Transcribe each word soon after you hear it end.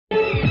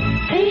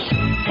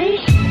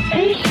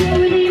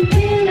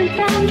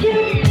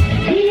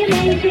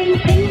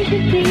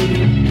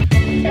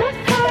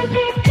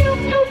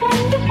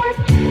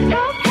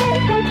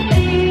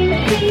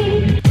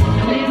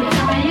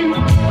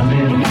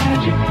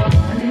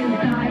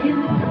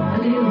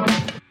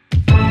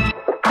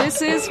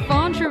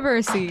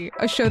Controversy,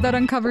 a show that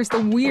uncovers the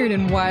weird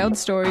and wild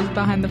stories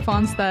behind the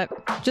fonts that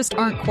just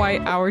aren't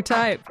quite our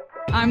type.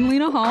 I'm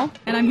Lena Hall,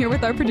 and I'm here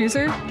with our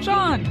producer,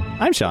 Sean.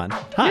 I'm Sean.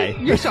 Hi.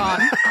 You're Sean.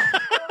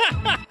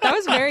 That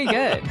was very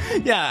good.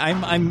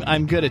 Yeah,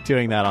 I'm good at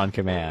doing that on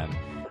command.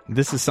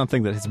 This is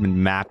something that has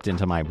been mapped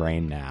into my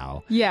brain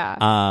now.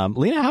 Yeah.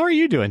 Lena, how are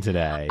you doing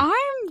today? I'm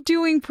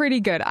doing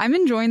pretty good. I'm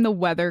enjoying the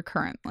weather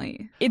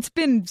currently. It's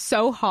been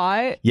so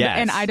hot, yes,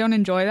 and I don't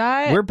enjoy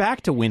that. We're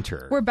back to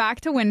winter. We're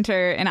back to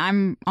winter, and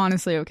I'm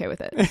honestly okay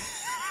with it.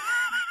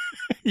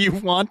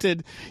 You've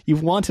wanted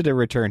a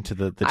return to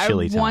the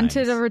chilly times. I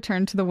wanted a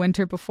return to the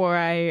winter before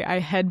I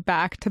head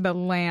back to the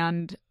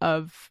land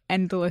of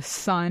endless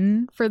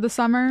sun for the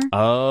summer.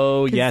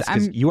 Oh, yes,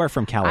 because you are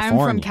from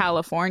California. I'm from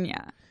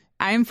California.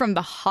 I'm from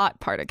the hot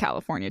part of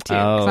California, too,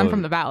 because I'm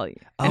from the valley.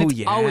 And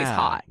it's always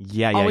hot.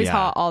 Yeah. Always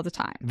hot all the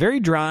time. Very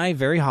dry,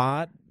 very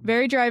hot.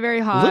 Very dry, very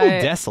hot. A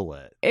little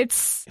desolate,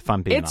 if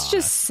I'm being honest. honest.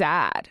 Just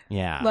sad.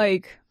 Yeah.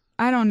 Like,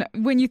 I don't know.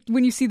 When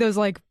you see those,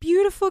 like,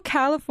 beautiful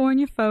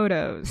California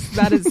photos,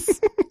 that is,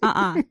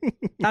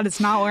 that is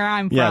not where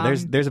I'm from. Yeah,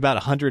 there's about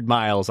 100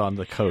 miles on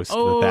the coast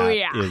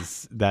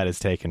that is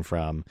taken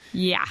from.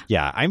 Yeah.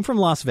 Yeah, I'm from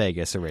Las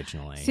Vegas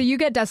originally. So you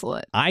get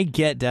desolate. I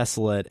get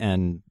desolate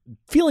and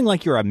feeling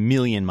like you're a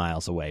million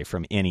miles away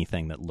from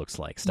anything that looks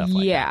like stuff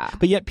like that.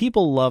 But yet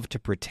people love to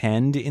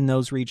pretend in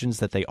those regions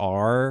that they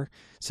are,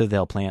 so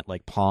they'll plant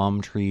like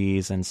palm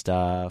trees and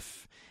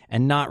stuff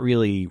and not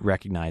really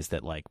recognize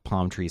that like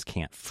palm trees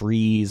can't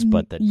freeze,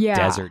 but the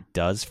desert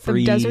does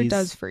freeze. The desert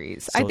does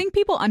freeze. So I think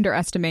people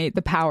underestimate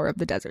the power of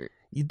the desert.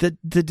 The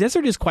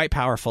desert is quite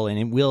powerful, and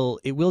it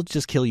will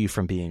just kill you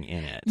from being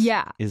in it.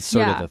 Yeah. Is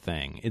sort of the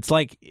thing. It's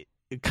like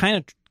kind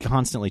of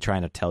constantly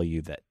trying to tell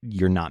you that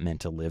you're not meant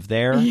to live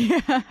there,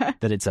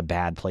 that it's a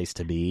bad place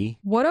to be.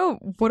 What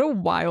a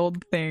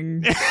wild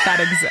thing that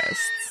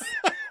exists.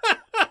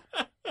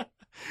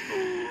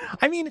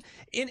 I mean,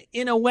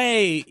 in a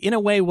way,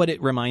 what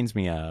it reminds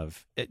me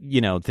of,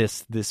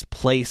 this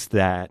place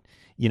that,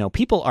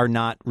 people are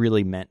not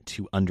really meant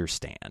to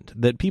understand,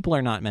 that people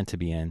are not meant to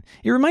be in.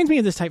 It reminds me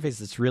of this typeface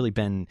that's really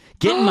been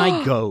getting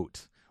my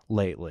goat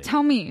lately.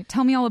 Tell me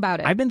all about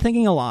it. I've been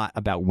thinking a lot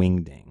about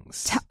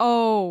Wingdings.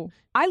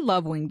 I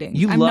love Wingdings.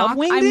 You love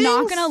Wingdings? I'm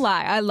not gonna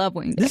lie, I love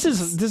Wingdings. This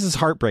is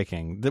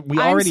heartbreaking. That we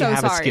already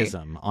have a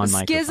schism on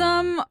microphone.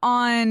 Schism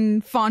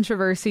on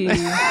Fontroversy.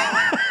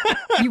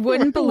 You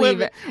wouldn't believe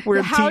it.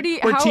 We're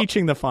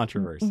teaching the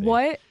Fontroversy.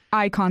 What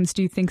icons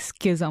do you think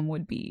schism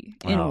would be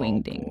in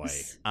Wingdings?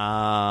 Boy.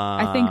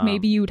 I think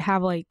maybe you would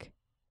have like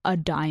a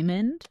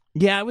diamond.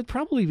 Yeah, it would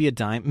probably be a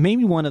diamond.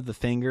 Maybe one of the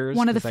fingers.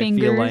 One of the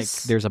fingers. I feel like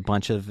there's a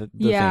bunch of the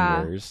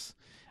fingers.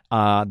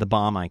 The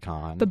bomb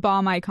icon. The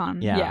bomb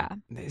icon. Yeah.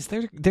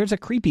 There's a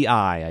creepy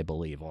eye, I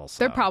believe, also.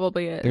 There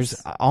probably is.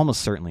 There's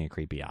almost certainly a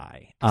creepy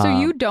eye. So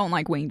you don't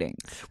like Wingdings?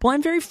 Well,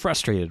 I'm very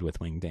frustrated with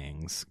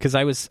Wingdings because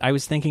I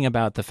was thinking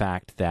about the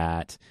fact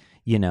that,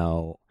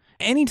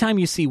 anytime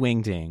you see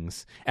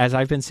Wingdings, as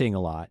I've been seeing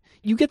a lot,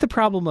 you get the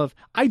problem of,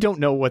 I don't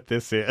know what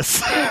this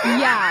is.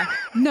 Yeah.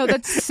 No,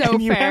 that's so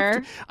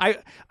fair.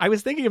 I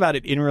was thinking about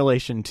it in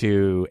relation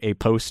to a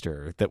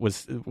poster that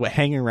was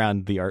hanging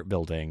around the art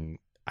building,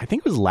 I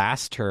think it was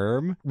last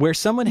term, where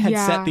someone had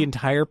set the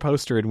entire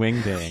poster in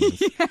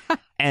Wingdings.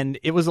 And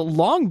it was a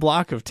long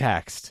block of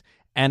text.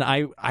 And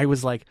I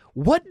was like,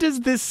 what does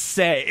this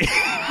say?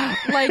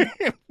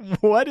 Like,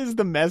 what is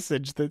the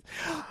message that...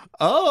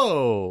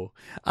 Oh,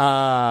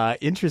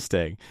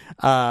 interesting.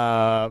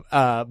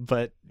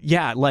 But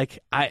yeah, like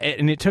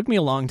and it took me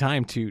a long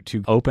time to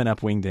open up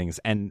Wingdings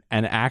and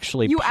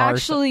actually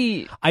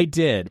I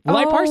did. Well,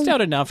 I parsed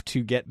out enough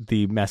to get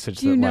the message.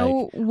 Do you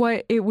know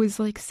what it was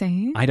like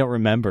saying? I don't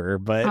remember,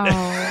 but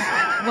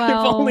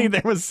well, if only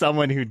there was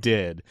someone who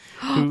did,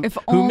 who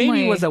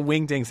maybe was a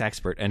Wingdings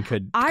expert and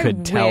could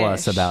tell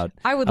us about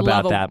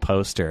that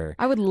poster.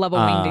 I would love a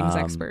Wingdings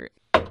expert.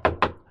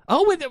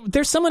 Oh,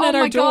 there's someone at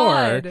our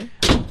door. God.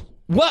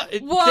 What?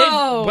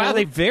 Whoa!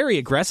 They very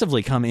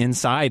aggressively come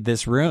inside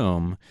this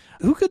room.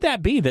 Who could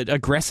that be that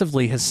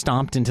aggressively has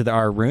stomped into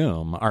our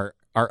room, our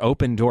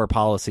open door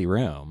policy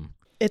room?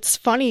 It's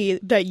funny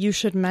that you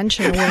should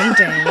mention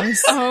Wingdings.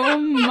 Oh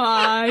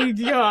my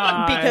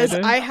God. Because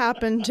I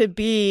happen to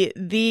be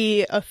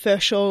the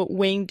official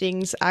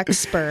Wingdings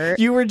expert.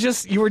 You were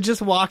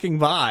just walking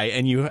by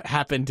and you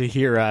happened to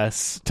hear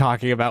us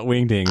talking about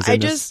Wingdings.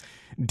 This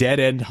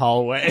dead-end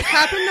hallway.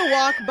 Happened to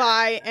walk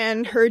by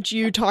and heard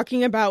you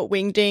talking about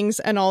Wingdings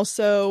and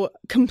also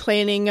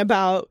complaining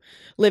about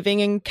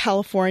living in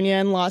California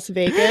and Las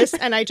Vegas.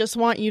 And I just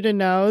want you to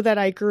know that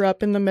I grew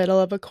up in the middle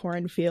of a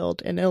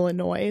cornfield in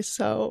Illinois.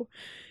 So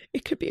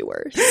it could be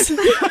worse.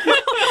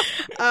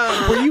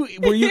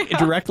 Were you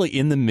directly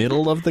in the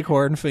middle of the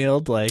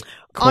cornfield, like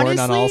corn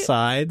honestly, on all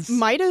sides?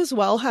 Might as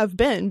well have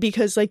been,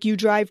 because like you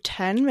drive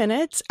 10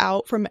 minutes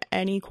out from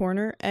any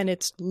corner and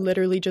it's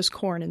literally just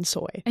corn and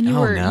soy. And you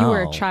were a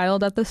no.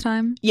 child at this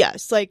time?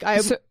 Yes, like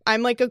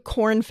I'm like a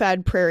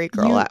corn-fed prairie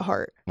girl at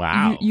heart.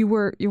 Wow. You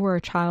were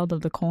a child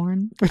of the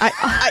corn?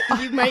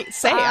 You might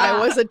say I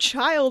was a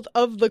child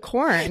of the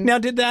corn. Now,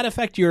 did that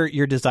affect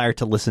your desire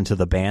to listen to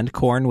the band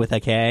Korn with a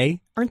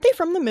K? Aren't they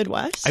from the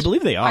Midwest? I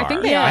believe they are. I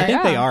think they are, I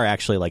think they yeah. are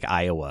actually like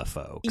Iowa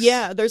folks.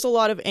 Yeah, there's a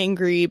lot of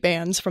angry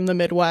bands from the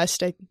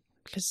Midwest.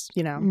 Because,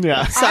 you know,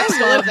 Yeah. it sucks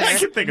to live I there.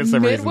 can think of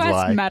some reasons Midwest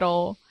why.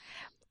 metal.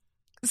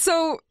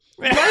 So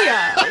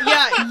Yeah.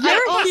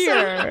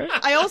 here.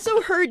 I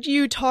also heard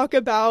you talk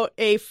about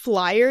a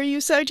flyer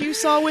you said you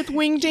saw with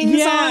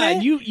Wingdings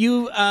on it.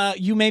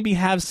 you maybe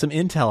have some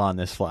intel on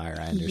this flyer,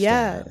 I understand.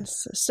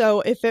 Yes.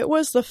 So if it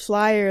was the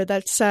flyer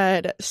that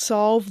said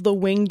 "Solve the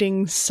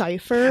Wingdings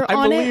cipher" I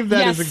on believe it,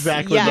 that Yes. is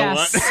exactly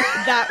yes, the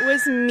one. that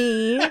was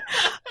me.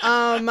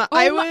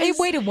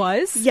 Wait, it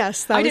was?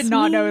 Yes, that I was did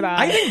not me. know that.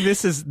 I think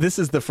this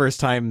is the first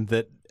time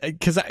that,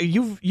 because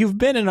you've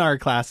been in our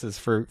classes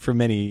for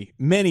many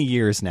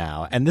years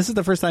now, and this is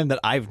the first time that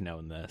I've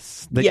known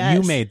this, that Yes.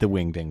 you made the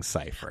Wingdings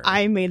cipher.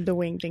 I made the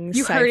Wingdings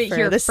You cipher. heard it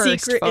here the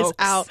first, secret is folks.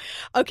 out.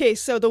 Okay,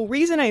 so the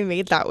reason I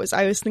made that was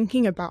I was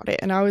thinking about it,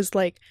 and I was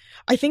like,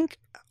 I think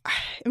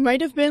it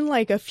might have been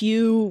like a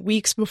few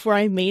weeks before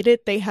I made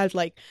it. They had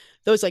like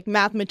those like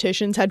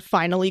mathematicians had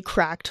finally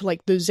cracked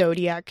like the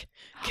Zodiac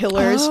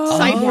killer's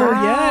cipher,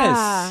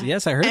 yeah.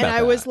 yes, I heard and about that.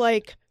 I was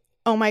like,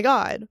 oh my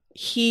god,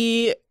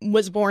 he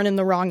was born in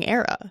the wrong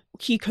era.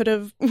 He could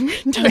have done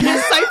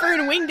his cipher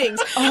in Wingdings.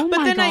 Oh But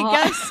my then God.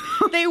 I guess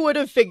they would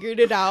have figured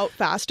it out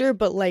faster.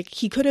 But like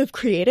he could have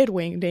created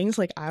Wingdings.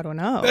 Like, I don't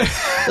know.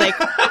 Like,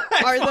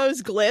 are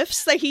those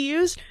glyphs that he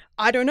used?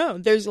 I don't know.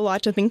 There's a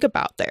lot to think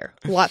about there.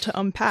 A lot to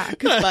unpack.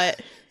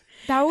 But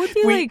That would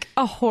be like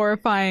a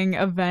horrifying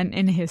event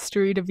in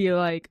history, to be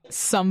like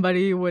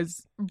somebody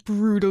was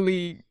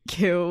brutally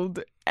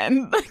killed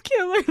and the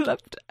killer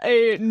left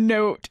a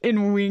note in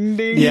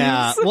Wingdings.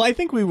 Yeah, well, I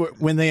think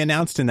when they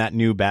announced in that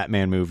new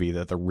Batman movie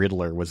that the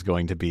Riddler was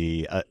going to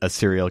be a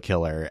serial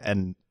killer,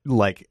 and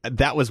like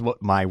that was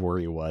what my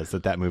worry was,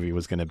 that movie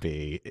was going to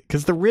be,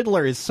 because the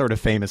Riddler is sort of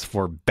famous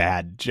for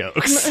bad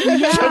jokes, Yeah.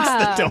 jokes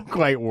that don't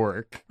quite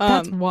work.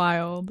 That's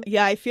wild.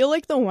 yeah, I feel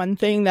like the one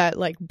thing that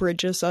like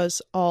bridges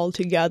us all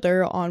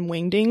together on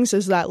Wingdings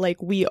is that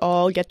like we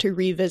all get to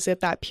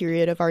revisit that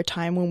period of our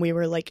time when we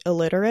were like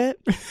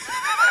illiterate.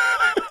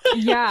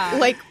 Yeah.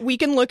 Like we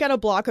can look at a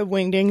block of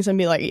Wingdings and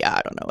be like, yeah,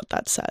 I don't know what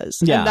that says.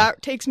 Yeah. And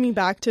that takes me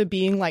back to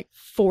being like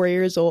 4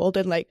 years old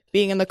and like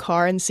being in the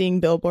car and seeing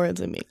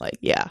billboards and being like,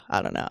 yeah,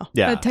 I don't know.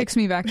 Yeah, That takes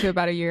me back to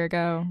about a year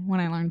ago when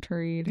I learned to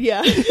read.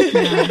 Yeah.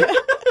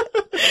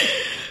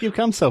 you've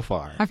come so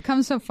far. I've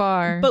come so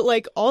far. But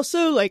like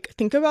also like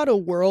think about a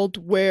world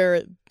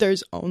where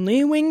there's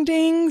only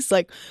Wingdings.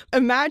 Like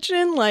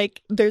imagine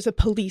like there's a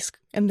police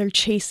and they're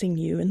chasing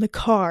you in the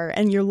car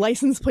and your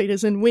license plate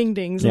is in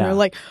Wingdings and Yeah. they're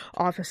like,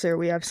 officer,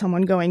 we have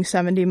someone going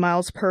 70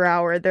 miles per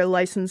hour. Their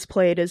license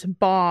plate is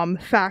bomb,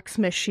 fax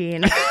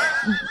machine,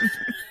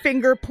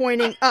 finger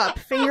pointing up,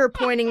 finger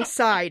pointing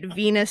side,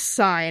 Venus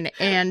sign,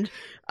 and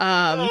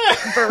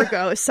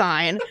Virgo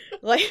sign.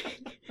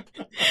 Like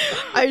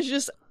I was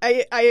just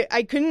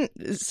I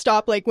couldn't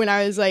stop, like when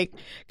I was like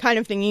kind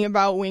of thinking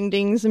about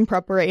Wingdings in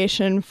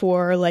preparation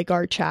for like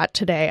our chat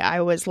today.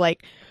 I was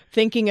like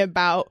thinking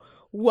about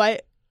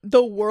what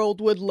the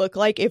world would look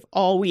like if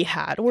all we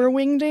had were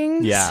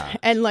Wingdings. Yeah.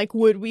 And like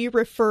would we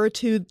refer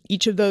to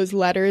each of those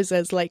letters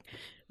as like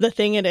the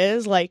thing it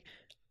is? Like,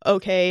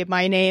 okay,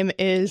 my name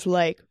is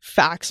like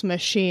fax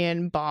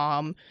machine,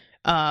 bomb,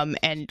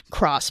 and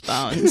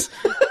crossbones.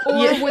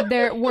 Or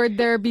would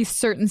there be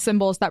certain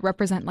symbols that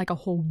represent like a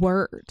whole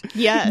word?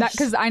 Yes.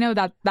 Because I know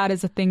that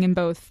is a thing in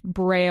both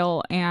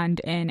Braille and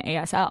in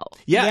ASL.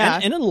 Yeah, Yeah.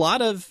 And in a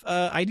lot of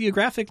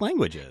ideographic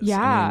languages.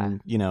 Yeah. I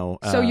mean, you know,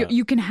 So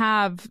you can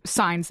have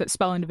signs that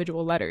spell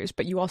individual letters,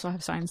 but you also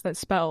have signs that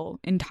spell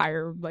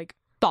entire like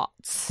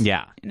thoughts.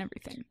 yeah. And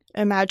everything.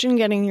 Imagine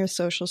getting your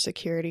social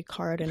security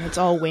card and it's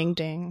all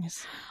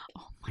Wingdings.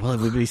 Well,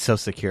 it would be so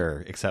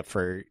secure, except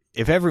for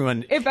if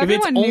everyone If it's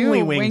everyone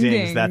only knew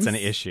Wingdings, that's an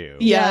Wingdings. issue.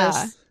 Yes. Yeah.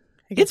 I guess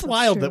It's that's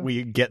wild true. that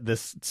we get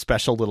this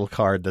special little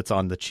card that's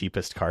on the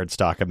cheapest card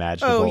stock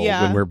imaginable Oh,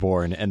 yeah. when we're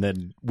born, and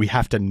then we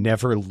have to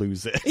never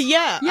lose it.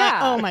 Yeah. Yeah.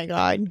 Oh my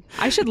god.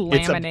 I should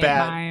It's a laminate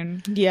bad-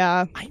 mine.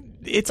 Yeah.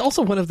 It's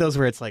also one of those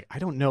where it's like, I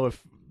don't know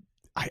if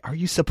are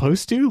you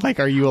supposed to? Like,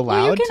 are you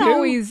allowed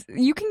Well, to?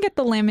 you can get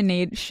the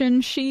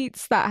lamination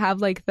sheets that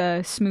have like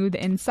the smooth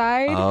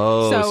inside.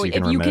 Oh, so you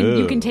can if you can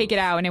remove. take it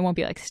out and it won't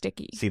be like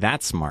sticky. See,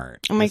 that's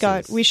smart. Oh my This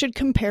god. is- We should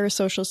compare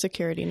social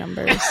security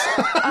numbers.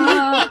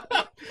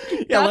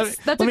 Yeah,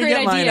 That's a let me great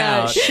get mine idea.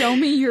 out. Show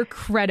me your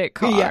credit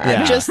card.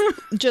 Yeah.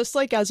 Just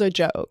like as a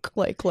joke.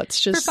 Like let's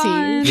just For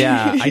fun. see.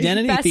 Yeah,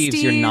 identity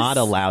thieves, you're Besties. not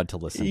allowed to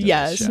listen to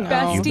Yes, this show.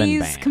 no. You've been Besties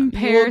banned.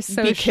 compare You will be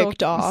social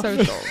kicked off.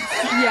 socials.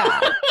 Yeah.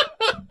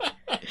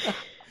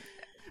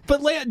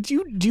 But Leia,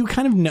 do you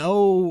kind of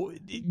know?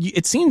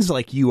 It seems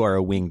like you are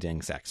a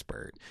Wingdings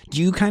expert.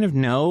 Do you kind of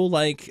know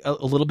like a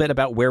little bit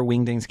about where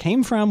Wingdings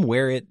came from,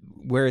 where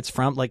it's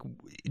from? Like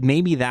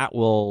maybe that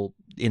will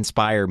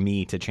inspire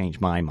me to change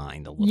my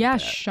mind a little bit. Yeah,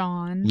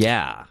 Sean.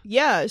 Yeah.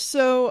 Yeah.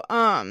 So,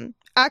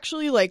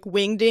 actually, like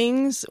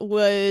Wingdings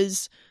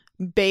was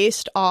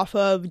based off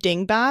of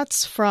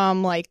dingbats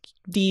from like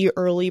the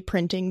early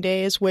printing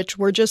days, which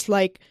were just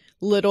like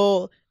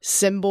little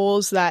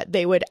symbols that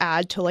they would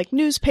add to like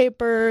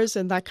newspapers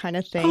and that kind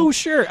of thing. Oh,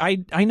 sure.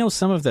 I know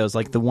some of those.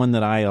 Like the one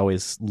that I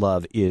always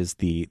love is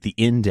the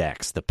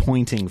index, the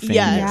pointing finger.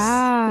 Yes.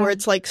 Yeah. Where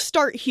it's like,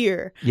 start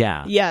here.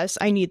 Yeah. Yes,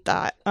 I need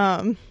that.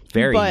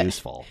 Very but,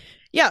 useful.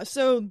 Yeah,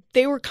 so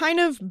they were kind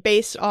of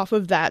based off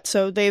of that.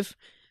 So they've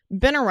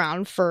been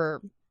around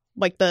for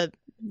like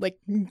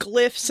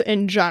glyphs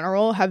in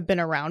general have been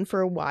around for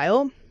a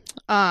while.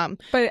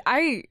 But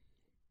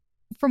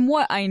from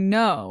what I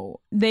know,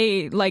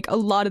 they like a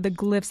lot of the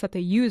glyphs that they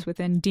use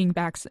within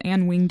dingbats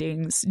and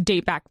wingdings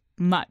date back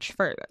much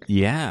further.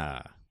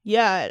 Yeah.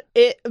 Yeah,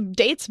 it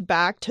dates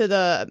back to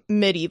the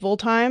medieval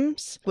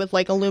times with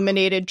like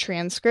illuminated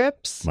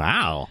transcripts.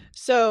 Wow.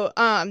 So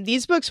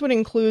these books would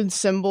include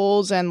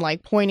symbols and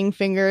like pointing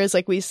fingers,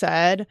 like we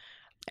said.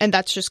 And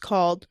that's just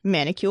called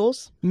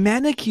manicules.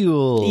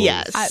 Manicules.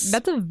 Yes.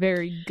 That's a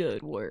very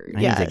good word. I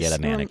need to get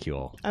a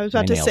manicule. I was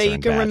about to say you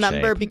can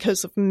remember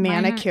because of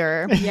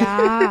manicure.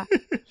 Yeah.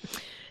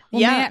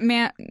 Well,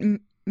 Yeah.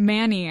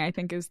 Mani, I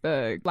think, is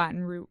the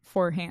Latin root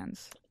for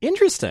hands.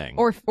 Interesting.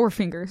 Or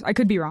fingers. I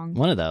could be wrong.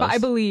 One of those. But I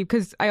believe,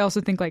 because I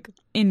also think, like,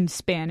 in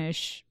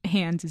Spanish,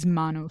 hands is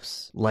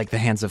manos. Like the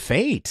hands of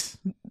fate.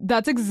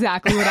 That's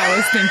exactly what I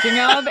was thinking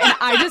of, and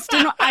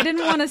I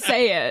didn't want to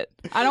say it.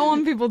 I don't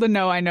want people to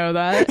know I know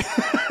that.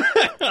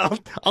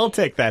 I'll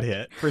take that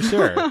hit, for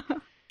sure.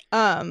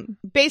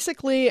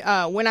 Basically,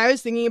 when I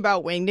was thinking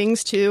about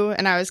Wingdings, too,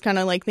 and I was kind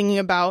of, like, thinking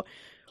about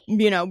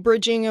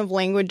bridging of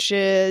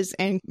languages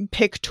and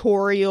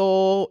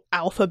pictorial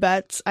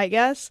alphabets, I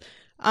guess.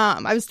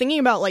 I was thinking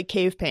about like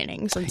cave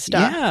paintings and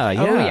stuff. Yeah.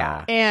 Oh,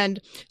 yeah.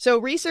 And so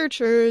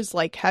researchers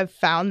like have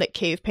found that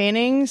cave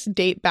paintings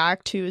date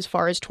back to as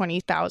far as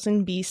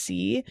 20,000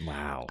 BC.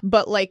 Wow.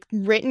 But like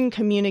written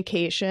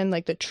communication,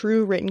 like the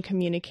true written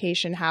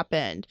communication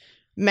happened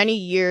many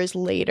years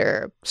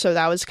later. So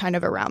that was kind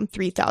of around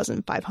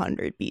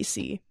 3,500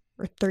 BC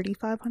or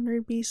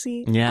 3,500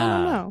 BC. Yeah. I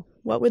don't know.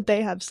 What would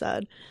they have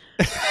said?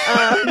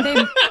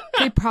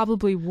 They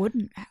probably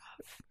wouldn't have.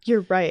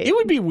 You're right. It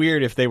would be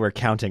weird if they were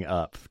counting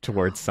up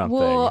towards something.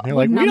 Well, They're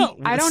like, I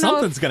don't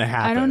something's know going to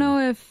happen. I don't know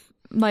if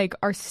like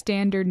our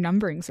standard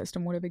numbering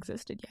system would have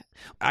existed yet.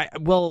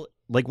 Well,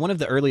 like one of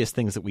the earliest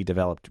things that we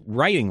developed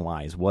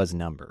writing-wise was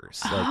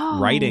numbers. Like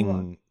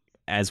writing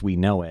as we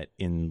know it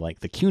in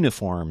like the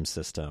cuneiform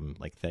system,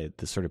 like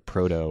the sort of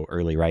proto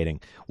early writing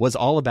was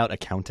all about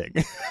accounting.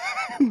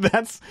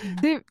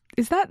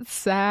 Is that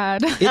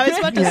sad? I was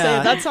about to say,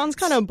 that sounds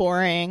kind of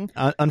boring.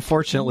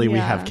 Unfortunately, we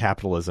have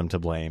capitalism to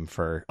blame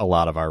for a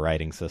lot of our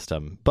writing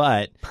system,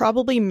 but...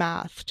 Probably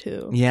math,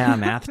 too. Yeah,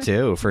 math,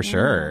 too, for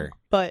sure.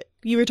 But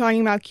you were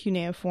talking about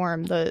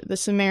cuneiform, the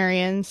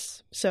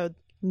Sumerians, so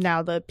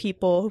now the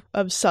people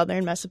of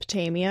southern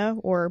Mesopotamia,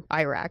 or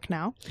Iraq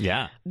now.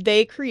 Yeah.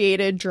 They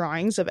created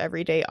drawings of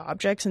everyday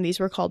objects, and these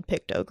were called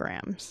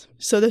pictograms.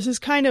 So this is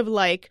kind of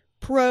like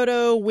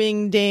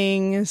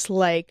proto-Wingdings,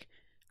 like...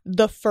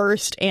 the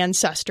first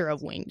ancestor of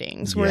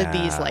Wingdings were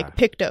these like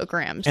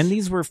pictograms. And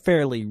these were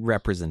fairly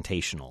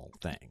representational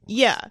things.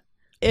 Yeah.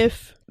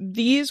 If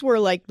these were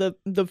like the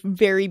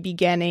very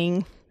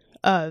beginning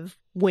of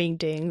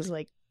Wingdings,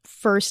 like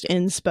first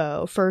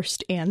inspo,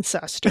 first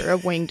ancestor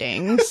of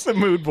Wingdings. The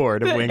mood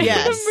board of Wingdings.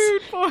 Yes. The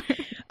mood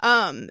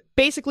board.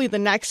 Basically the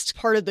next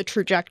part of the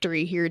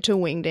trajectory here to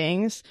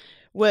Wingdings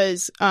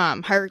was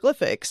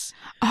hieroglyphics.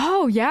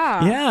 Oh,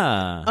 yeah.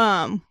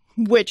 Yeah.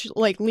 Which,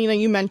 like, Lena,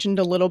 you mentioned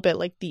a little bit,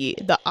 like, the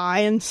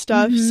eye and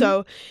stuff. Mm-hmm.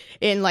 So,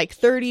 in, like,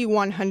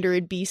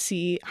 3100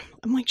 BC,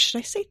 I'm like, should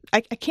I say... I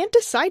can't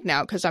decide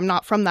now, because I'm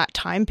not from that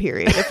time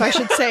period. If I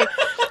should say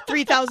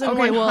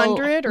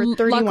 3100 or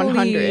 3100.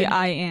 Luckily,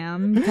 I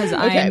am, because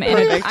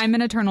I'm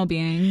an eternal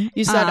being.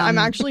 You said I'm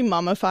actually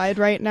mummified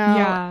right now.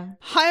 Yeah.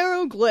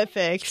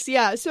 Hieroglyphics.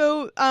 Yeah.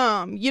 So,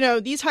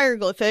 these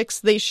hieroglyphics,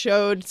 they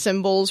showed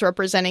symbols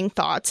representing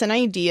thoughts and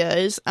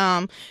ideas.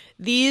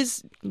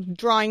 These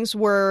drawings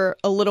were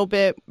a little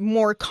bit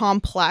more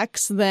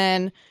complex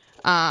than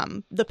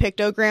the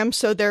pictograms,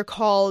 so they're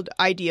called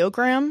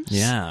ideograms.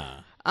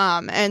 Yeah.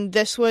 And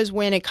this was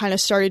when it kind of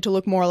started to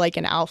look more like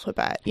an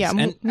alphabet.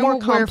 Yeah, more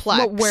complex.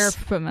 What we're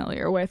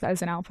familiar with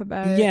as an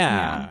alphabet.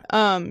 Yeah.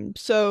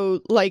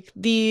 So like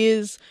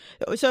these,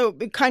 so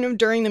kind of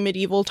during the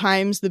medieval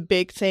times, the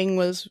big thing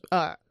was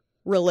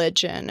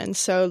religion, and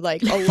so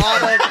like a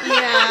lot of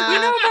You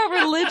know about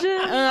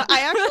religion? I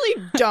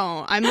actually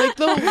don't. I'm like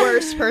the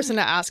worst person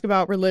to ask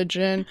about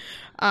religion.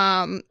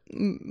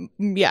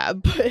 Yeah,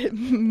 but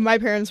my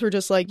parents were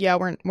just like, yeah,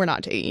 we're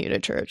not taking you to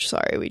church.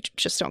 Sorry, we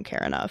just don't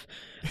care enough.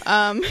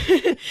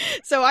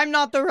 So I'm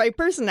not the right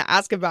person to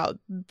ask about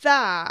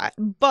that.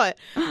 But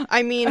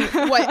I mean,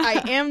 what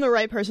I am the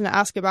right person to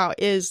ask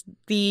about is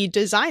the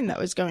design that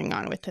was going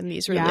on within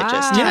these religious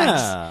texts.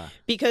 Yeah.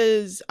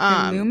 Because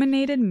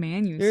illuminated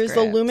manuscripts.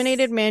 there's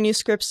illuminated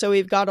manuscripts, so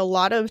we've got a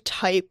lot of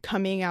type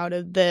coming out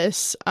of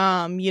this.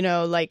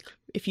 Like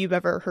if you've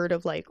ever heard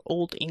of like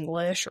Old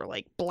English or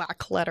like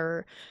black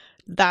letter,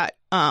 that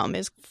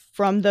is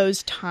from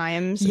those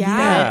times.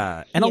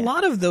 Yeah. And a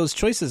lot of those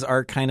choices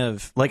are kind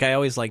of like, I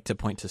always like to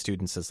point to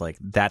students as like,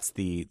 that's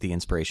the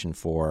inspiration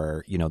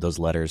for, those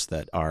letters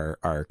that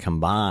are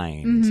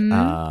combined.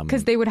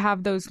 Because they would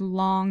have those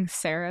long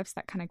serifs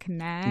that kind of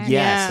connect.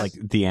 Yes, like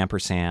the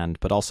ampersand,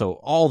 but also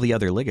all the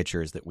other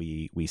ligatures that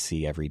we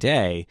see every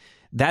day.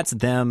 That's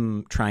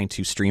them trying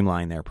to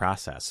streamline their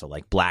process. So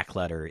like black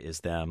letter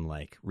is them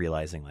like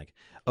realizing like,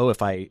 oh,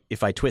 if I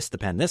twist the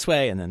pen this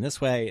way and then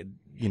this way,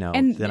 then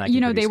I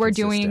can they were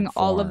doing form.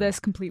 all of this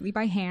completely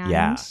by hand.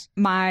 Yeah.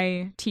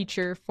 My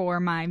teacher for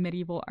my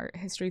medieval art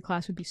history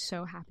class would be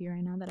so happy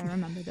right now that I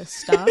remember this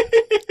stuff.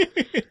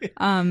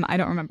 I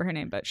don't remember her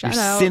name, but shout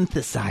out.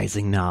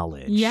 Synthesizing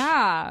knowledge.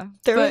 Yeah.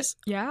 This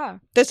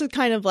is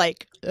kind of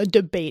like a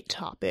debate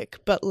topic,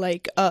 but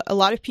like a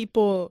lot of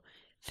people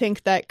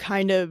think that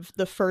kind of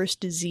the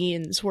first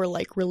zines were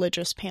like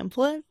religious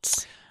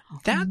pamphlets.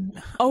 That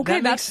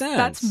makes sense.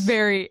 That's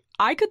very.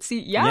 I could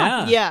see.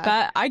 Yeah.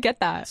 That I get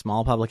that.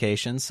 Small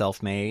publications,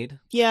 self-made.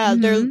 Yeah,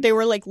 they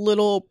were like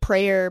little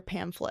prayer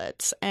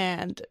pamphlets,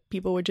 and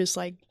people would just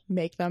like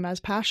make them as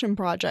passion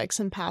projects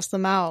and pass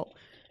them out.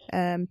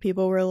 And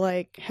people were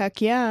like,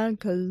 "Heck yeah,"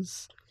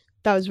 because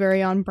that was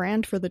very on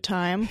brand for the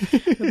time.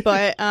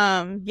 But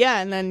and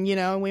then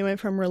we went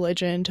from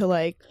religion to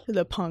like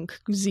the punk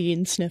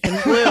zine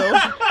Sniffin' Glue.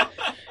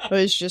 It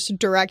was just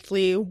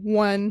directly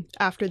one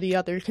after the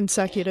other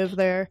consecutive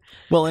there.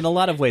 Well, in a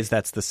lot of ways,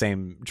 that's the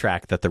same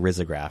track that the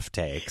Risograph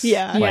takes.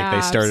 Yeah. Like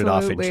they started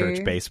absolutely. off in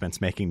church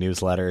basements making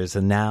newsletters,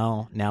 and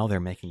now they're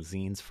making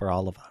zines for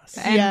all of us.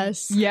 And,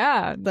 yes.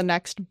 Yeah. The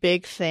next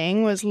big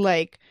thing was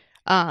like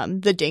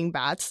the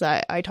dingbats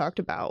that I talked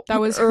about. That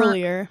was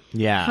earlier.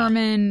 Yeah.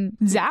 Herman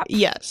Zapp.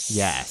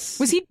 Yes.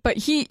 Was he? But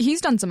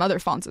he's done some other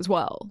fonts as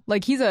well.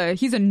 Like he's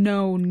a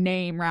known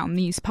name around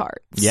these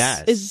parts.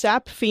 Yes. Is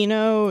Zapp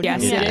Fino?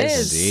 Yes, it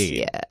is.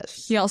 Indeed.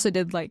 Yes. He also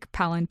did like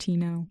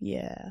Palantino.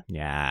 Yeah.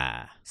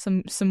 Yeah.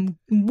 Some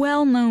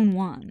well-known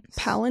ones.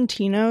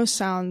 Palantino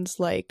sounds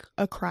like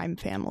a crime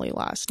family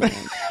last name.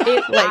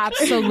 It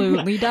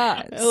absolutely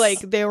does. Like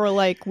they were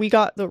like, we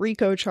got the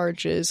RICO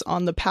charges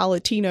on the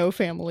Palatino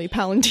family.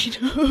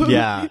 Palantino.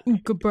 Yeah.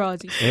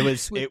 Gabrazi. It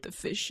was with the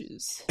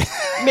fishes.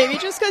 Maybe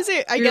just because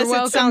I guess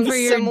welcome it sounds for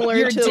similar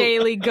your to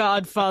daily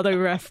Godfather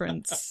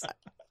reference.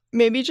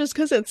 Maybe just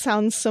because it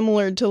sounds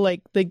similar to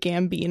like the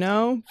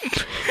Gambino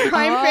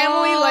crime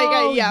family.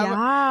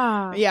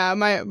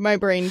 Like my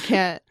brain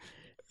can't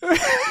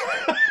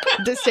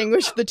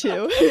distinguish the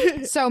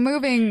two. So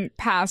moving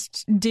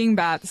past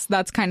dingbats,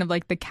 that's kind of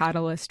like the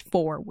catalyst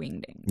for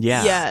Wingdings.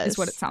 Yeah. Yes. Is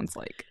what it sounds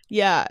like.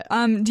 Yeah.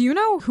 Do you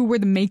know who were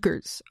the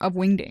makers of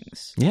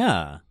Wingdings?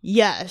 Yeah.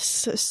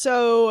 Yes.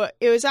 So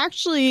it was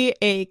actually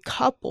a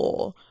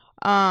couple.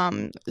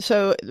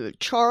 So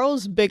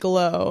Charles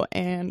Bigelow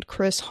and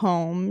Chris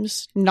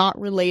Holmes, not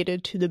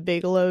related to the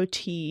Bigelow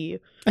tea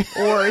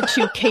or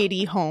to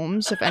Katie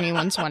Holmes, if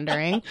anyone's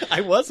wondering. I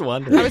was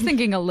wondering. I was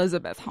thinking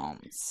Elizabeth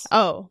Holmes.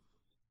 Oh,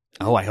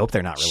 I hope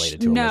they're not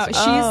related to No,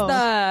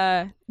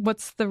 Elizabeth. she's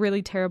what's the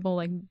really terrible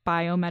like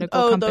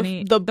biomedical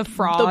company? The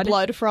fraud. The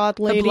blood fraud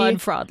lady. The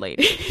blood fraud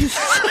lady.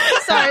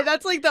 Sorry,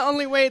 that's like the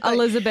only way. Like,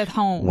 Elizabeth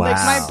Holmes. Wow. Like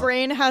my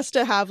brain has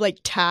to have like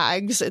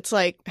tags. It's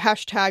like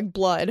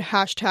 #blood,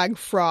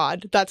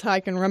 #fraud. That's how I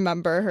can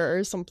remember her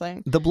or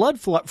something. The blood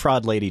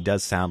fraud lady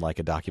does sound like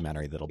a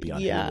documentary that'll be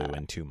on Hulu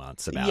in 2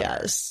 months about her.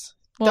 Yes.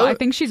 Well, I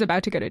think she's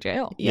about to go to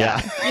jail. Yeah.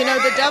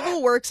 The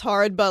devil works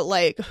hard, but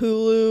like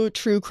Hulu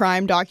true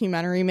crime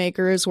documentary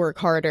makers work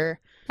harder.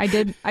 I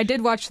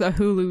did watch the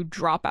Hulu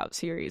Dropout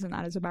series, and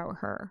that is about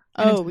her.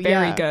 And Oh, it's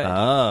very yeah. good.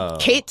 Oh.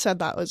 Kate said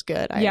that was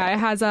good. Yeah, it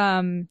has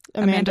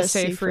Amanda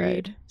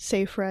Seyfried.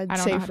 Seyfried. I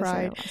don't know how to say her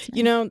Seyfried.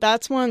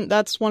 last name.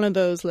 That's one of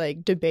those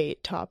like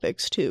debate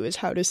topics too, is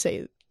how to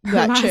say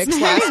that last chick's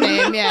name. last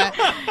name.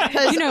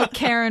 Yeah.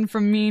 Karen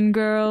from Mean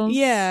Girls.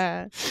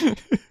 Yeah.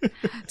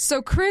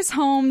 So Chris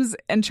Holmes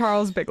and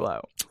Charles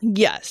Bigelow.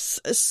 Yes.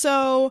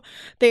 So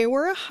they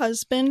were a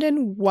husband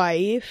and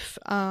wife.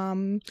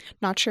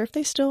 Not sure if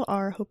they still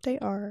are. Hope they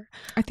are.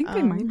 I think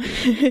they might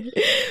be.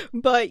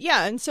 But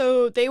yeah, and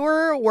so they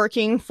were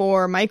working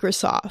for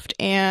Microsoft,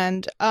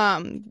 and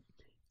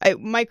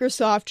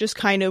Microsoft just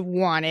kind of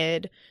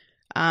wanted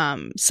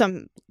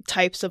some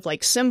types of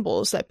like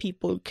symbols that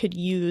people could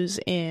use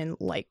in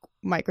like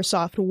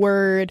Microsoft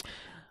Word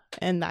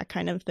and that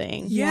kind of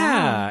thing.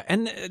 Yeah.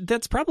 And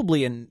that's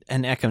probably an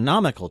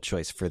economical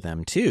choice for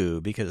them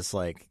too, because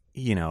like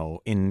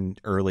in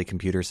early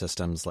computer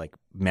systems, like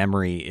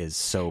memory is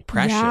so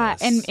precious. Yeah,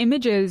 and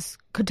images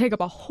could take up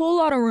a whole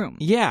lot of room.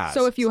 Yeah.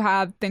 So if you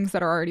have things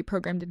that are already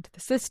programmed into the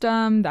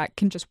system that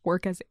can just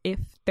work as if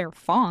they're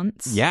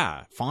fonts.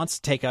 Yeah, fonts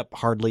take up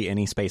hardly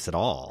any space at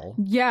all.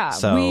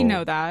 Yeah, we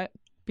know that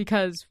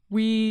because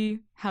we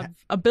have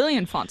a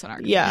billion fonts on our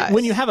computer. Yeah.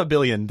 When you have a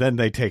billion, then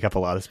they take up a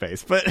lot of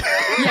space. But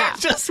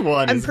just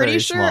one I'm is pretty very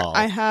sure small.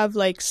 I have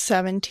like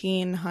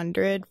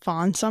 1,700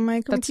 fonts on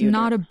my computer. That's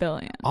not a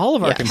billion. All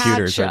of our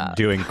computers Catch are up.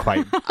 doing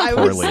quite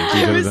poorly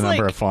due to the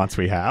number of fonts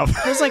we have.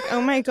 I was like,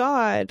 oh my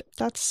god,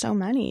 that's so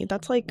many.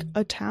 That's like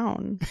a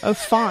town of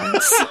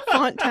fonts.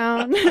 Font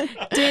town.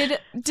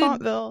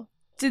 Fontville.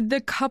 Did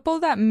the couple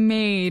that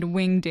made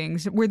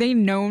Wingdings, were they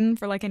known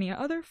for like any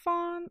other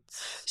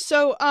fonts?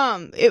 So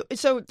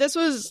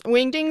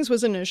Wingdings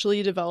was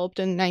initially developed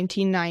in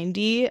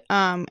 1990,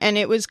 and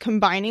it was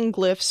combining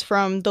glyphs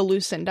from the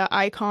Lucinda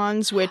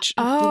icons, which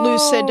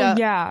Lucinda.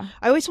 Yeah,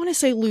 I always want to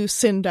say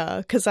Lucinda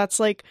because that's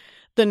like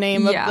the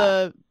name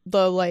of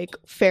the like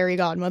fairy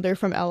godmother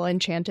from Ella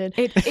Enchanted.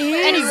 It is.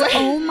 Anyway.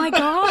 Oh my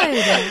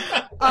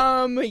god.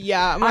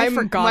 I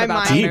forgot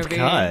about that deep movie.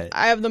 cut.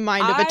 I have the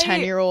mind of a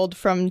 10-year-old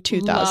from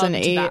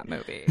 2008. Loved that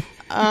movie.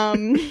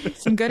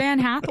 Some good Anne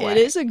Hathaway. It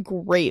is a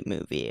great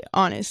movie,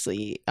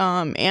 honestly.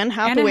 Anne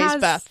Hathaway's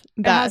best.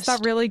 It has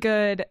that really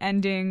good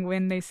ending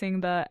when they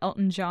sing the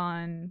Elton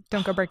John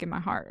 "Don't Go Breaking My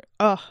Heart."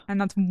 Oh,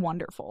 and that's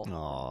wonderful.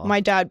 Aww.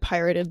 My dad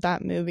pirated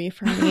that movie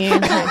for me.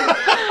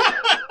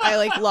 I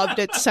like loved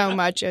it so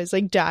much. I was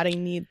like, Dad, I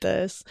need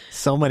this.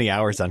 So many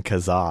hours on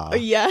Kazaa.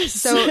 Yes.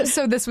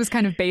 So this was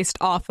kind of based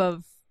off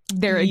of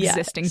their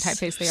existing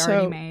typeface they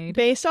already made.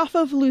 Based off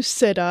of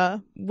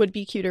Lucida. Would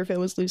be cuter if it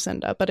was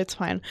Lucinda, but it's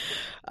fine.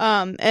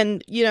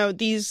 And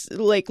these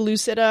like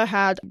Lucida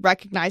had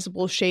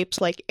recognizable shapes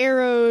like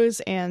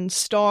arrows and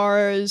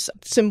stars,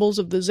 symbols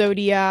of the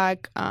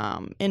zodiac,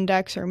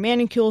 index or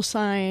manicule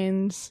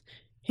signs,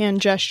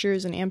 hand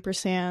gestures and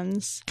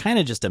ampersands. Kind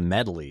of just a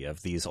medley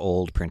of these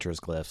old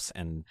printers' glyphs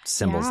and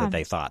symbols that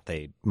they thought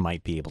they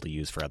might be able to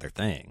use for other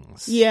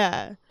things.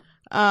 Yeah.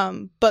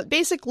 But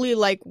basically,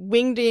 like,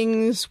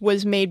 Wingdings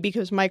was made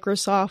because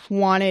Microsoft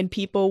wanted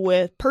people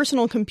with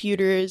personal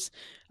computers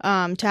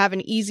to have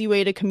an easy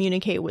way to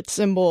communicate with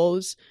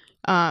symbols,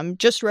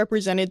 just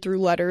represented through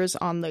letters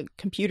on the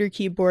computer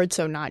keyboard,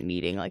 so not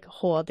needing, like, a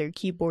whole other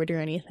keyboard or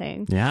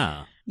anything.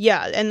 Yeah.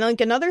 Yeah, and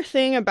like another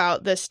thing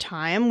about this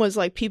time was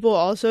like people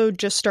also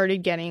just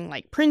started getting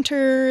like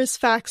printers,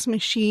 fax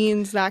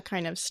machines, that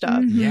kind of stuff.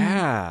 Mm-hmm.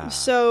 Yeah.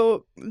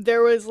 So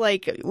there was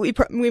like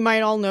we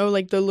might all know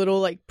like the little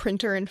like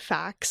printer and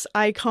fax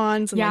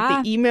icons and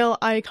like the email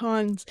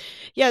icons.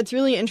 Yeah, it's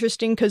really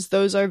interesting because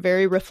those are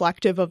very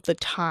reflective of the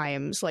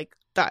times. Like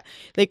that,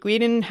 like we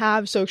didn't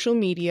have social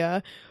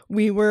media.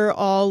 We were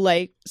all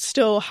like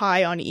still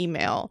high on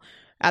email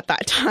at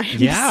that time.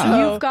 Yeah.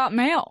 So, You've Got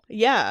Mail.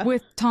 Yeah.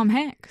 With Tom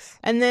Hanks.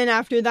 And then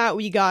after that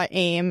we got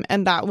AIM,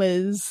 and that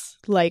was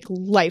like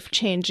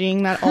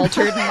life-changing. That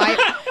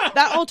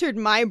altered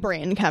my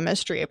brain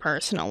chemistry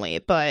personally.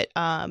 But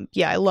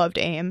I loved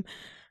AIM.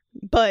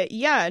 But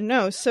yeah,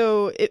 no,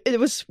 so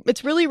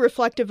it's really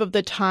reflective of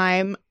the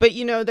time. But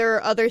there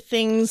are other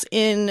things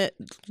in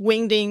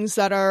Wingdings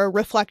that are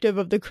reflective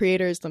of the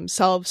creators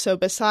themselves. So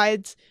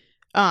besides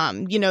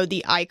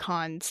the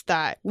icons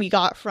that we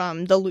got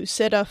from the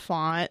Lucida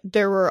font,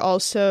 there were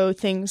also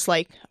things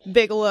like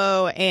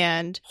Bigelow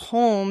and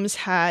Holmes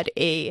had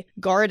a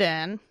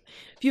garden.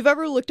 If you've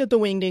ever looked at the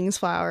Wingdings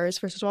flowers,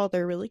 first of all,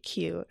 they're really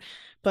cute.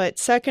 But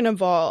second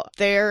of all,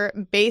 they're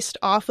based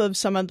off of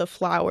some of the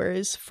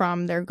flowers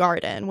from their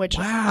garden, which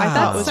I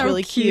thought was so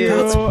really cute.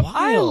 That's wild.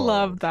 I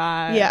love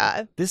that.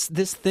 Yeah. This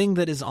thing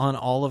that is on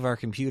all of our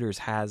computers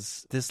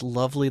has this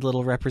lovely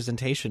little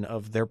representation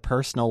of their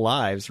personal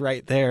lives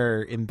right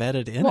there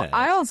embedded in it.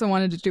 I also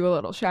wanted to do a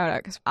little shout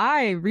out because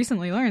I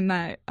recently learned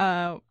that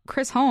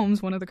Chris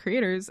Holmes, one of the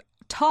creators,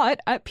 taught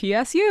at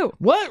PSU.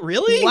 What?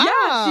 Really? Wow.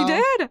 Yeah, she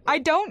did.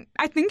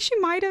 I think she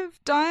might have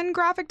done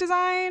graphic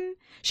design.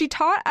 She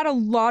taught at a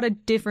lot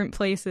of different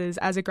places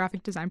as a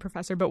graphic design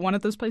professor, but one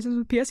of those places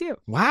was PSU.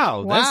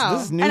 Wow.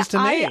 This is news to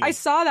me. I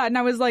saw that and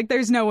I was like,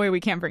 there's no way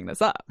we can't bring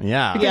this up.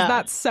 Yeah. Because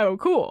that's so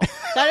cool.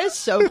 That is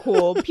so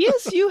cool.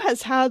 PSU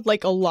has had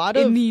like a lot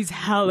of in these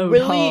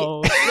hallowed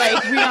halls.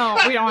 Like we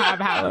don't have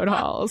hallowed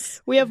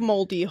halls. We have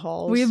moldy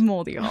halls. We have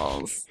moldy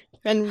halls.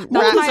 And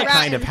that's a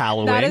kind of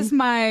Halloween. That is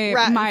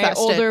my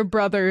older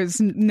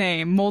brother's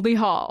name, Moldy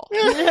Hall.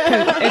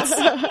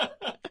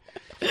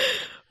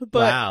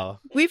 Wow.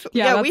 We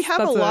have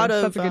a lot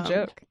of that's a good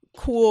joke.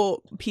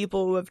 Cool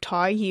people who have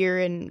taught here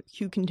and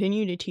who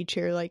continue to teach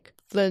here. Like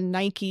the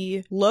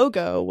Nike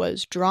logo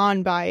was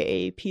drawn by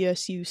a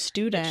PSU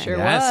student. Sure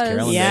yes, was.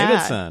 Carolyn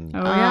Davidson.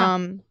 Oh,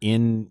 yeah.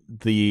 In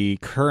the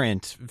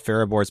current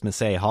Faribault's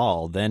Massey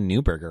Hall, then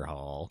Newburger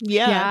Hall.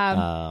 Yeah.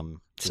 Yeah.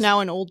 It's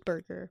now an old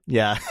burger.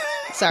 Yeah.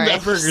 Sorry.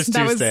 That burger's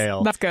too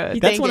stale. That's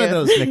good. That's one of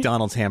those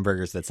McDonald's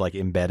hamburgers that's like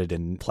embedded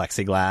in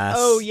plexiglass.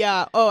 Oh,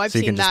 yeah. Oh, I've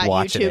seen that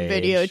watch YouTube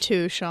video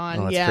too, Sean.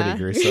 Oh, it's yeah. pretty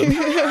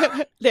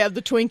gruesome. They have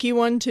the Twinkie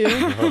one too.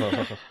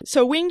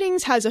 So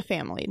Wingdings has a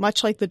family,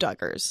 much like the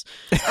Duggars.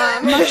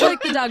 Much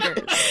like the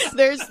Duggars.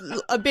 There's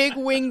a big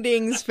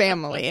Wingdings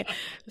family.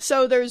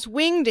 So there's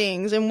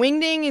Wingdings, and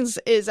Wingdings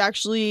is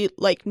actually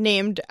like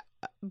named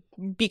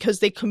because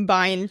they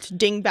combined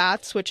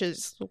dingbats, which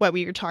is what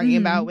we were talking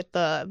about with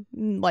the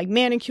like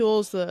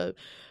manicules, the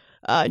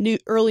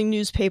early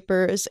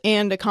newspapers,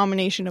 and a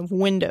combination of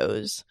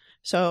windows.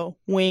 So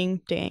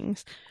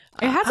Wingdings.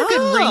 It has a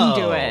good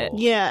ring to it.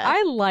 Yeah.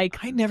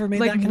 I never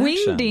made like that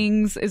connection.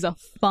 Wingdings is a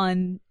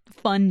fun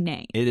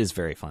name. It is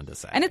very fun to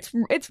say. And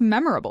it's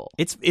memorable.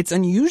 It's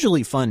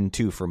unusually fun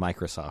too for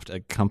Microsoft,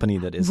 a company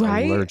that is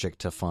allergic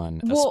to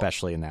fun,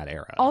 especially in that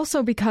era.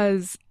 Also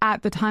because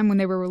at the time when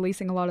they were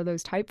releasing a lot of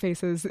those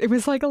typefaces, it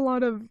was like a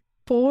lot of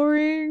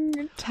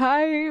boring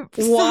types.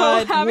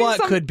 What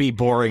could be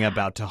boring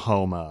about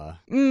Tahoma?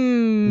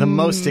 The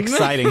most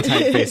exciting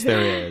typeface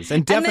there is.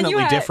 And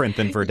definitely different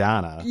than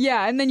Verdana.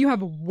 Yeah, and then you have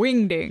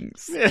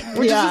Wingdings,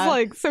 which is just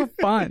like so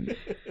fun.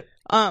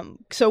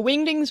 So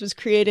Wingdings was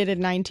created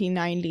in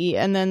 1990,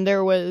 and then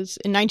there was,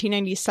 in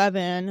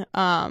 1997,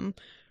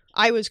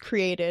 I was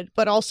created,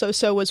 but also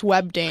so was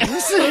Webdings.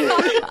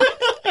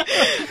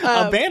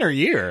 A banner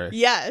year.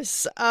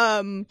 Yes.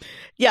 So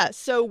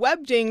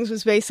Webdings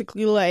was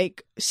basically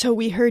like, so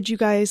we heard you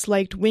guys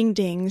liked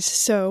Wingdings,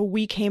 so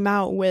we came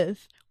out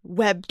with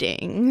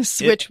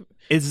Webdings, which...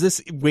 Is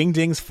this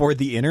Wingdings for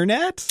the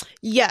internet?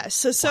 Yes.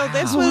 So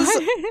this was...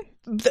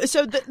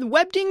 So the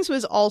Webdings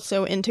was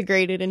also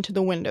integrated into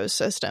the Windows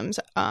systems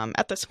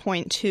at this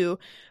point too,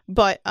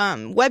 but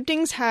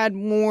Webdings had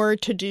more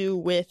to do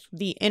with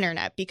the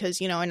internet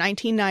because, in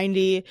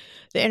 1990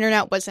 the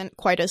internet wasn't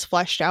quite as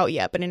fleshed out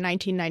yet, but in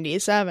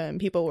 1997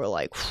 people were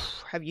like,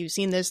 have you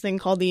seen this thing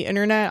called the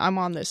internet? I'm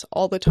on this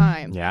all the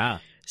time. Yeah.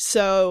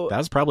 So that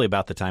was probably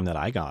about the time that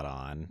I got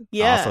on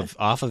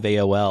off of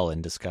AOL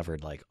and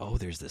discovered like, oh,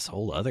 there's this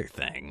whole other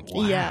thing.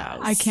 Wow. Yeah,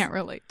 I can't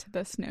relate to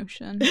this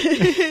notion.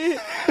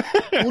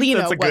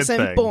 Lena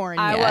wasn't born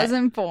yet. I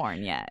wasn't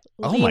born yet.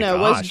 Lena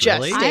was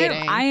gestating.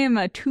 Really? I am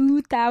a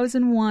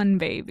 2001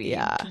 baby.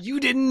 Yeah. You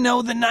didn't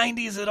know the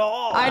 90s at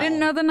all. I didn't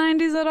know the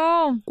 90s at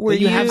all. Were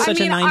you have such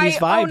a 90s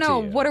vibe Oh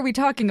no, to you. what are we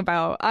talking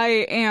about?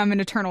 I am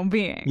an eternal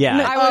being.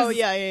 Yeah. I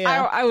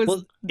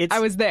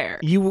was there.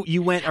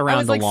 You went around I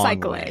was the like long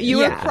cycling. way. You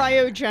were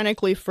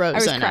cryogenically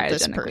frozen at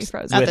this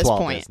with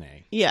Walt point.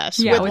 Disney. Yes,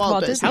 yeah, with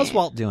Walt Disney. How's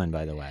Walt doing,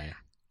 by the way?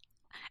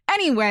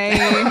 Anyway,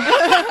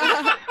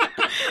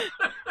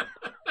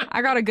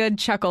 I got a good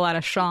chuckle out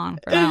of Sean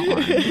for that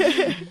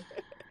one.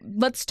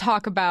 Let's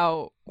talk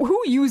about who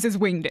uses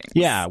Wingdings.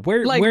 Yeah,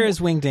 where is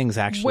Wingdings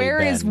actually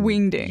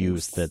Wingdings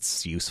used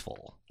that's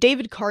useful?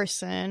 David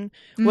Carson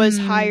was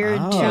hired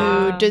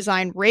to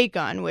design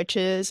Raygun, which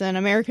is an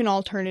American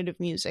alternative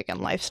music and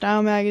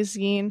lifestyle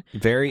magazine.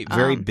 Very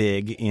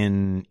big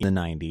in the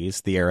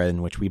 90s, the era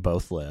in which we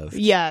both live.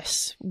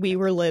 Yes, we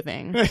were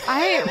living.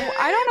 I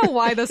don't know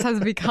why this has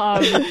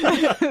become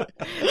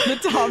the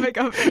topic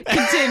of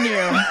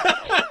continue.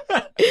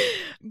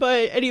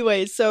 But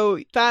anyway, so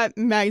that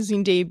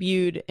magazine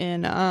debuted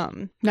in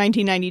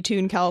 1992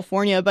 in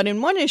California, but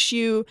in one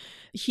issue,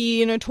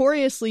 he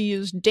notoriously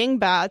used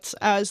dingbats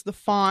as the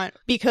font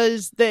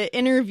because the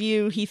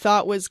interview he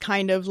thought was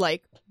kind of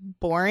like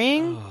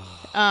boring.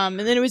 And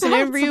then it was an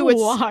interview with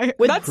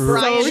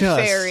Brian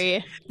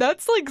Ferry.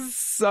 That's like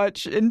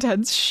such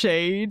intense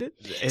shade.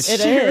 It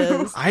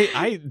is.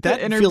 That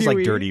feels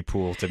like dirty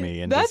pool to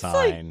me in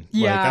design.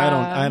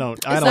 I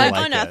don't like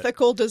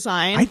unethical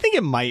design. I think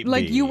it might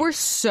like be. You were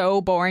so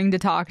boring to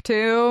talk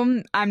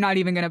to. I'm not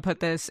even going to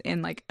put this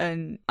in like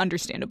an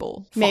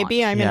understandable font.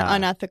 Maybe I'm an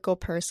unethical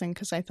person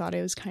because I thought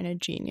it was kind of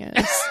genius.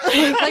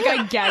 Like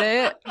I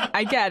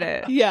get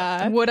it.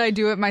 Yeah. Would I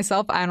do it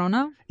myself? I don't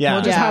know. Yeah.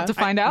 We'll just have to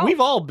find out.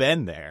 We've all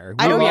been there.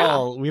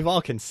 We've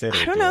all considered.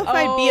 I don't know if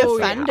I'd be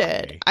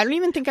offended. I don't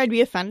even think I'd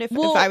be offended if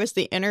I was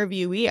the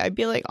interviewee. I'd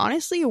be like,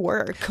 honestly, you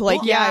work. Like,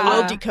 I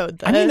will decode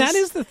this. I mean, that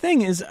is the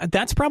thing, is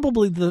that's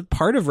probably the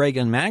part of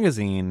Reagan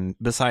magazine,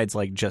 besides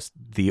like just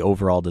the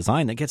overall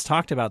design, that gets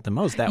talked about the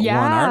most. That one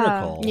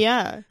article.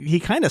 Yeah. He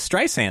kind of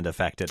Streisand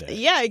affected it.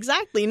 Yeah,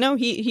 exactly. No,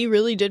 he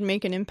really did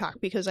make an impact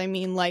because, I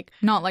mean, like...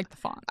 Not like the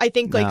font. I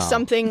think like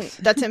something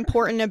that's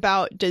important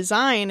about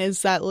design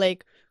is that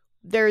like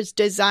there's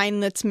design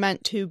that's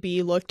meant to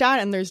be looked at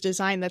and there's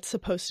design that's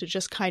supposed to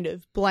just kind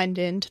of blend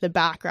into the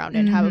background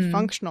and have a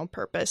functional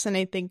purpose. And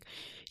I think,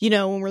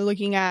 when we're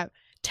looking at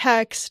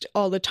text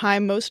all the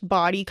time, most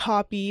body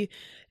copy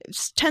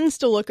tends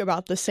to look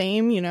about the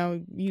same.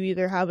 You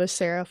either have a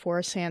serif or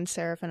a sans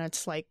serif and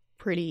it's like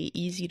pretty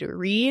easy to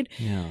read.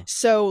 Yeah.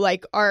 So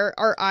like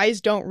our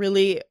eyes don't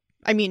really...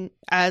 I mean,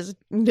 as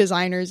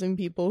designers and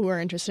people who are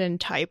interested in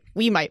type,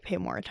 we might pay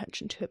more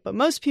attention to it. But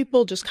most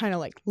people just kind of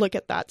like look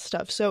at that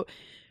stuff. So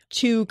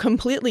to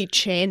completely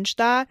change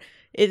that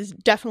is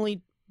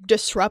definitely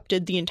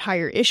disrupted the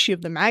entire issue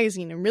of the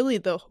magazine and really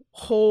the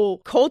whole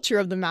culture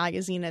of the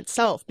magazine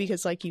itself,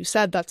 because like you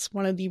said, that's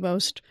one of the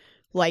most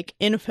like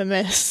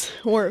infamous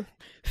or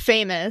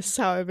famous,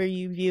 however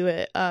you view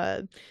it,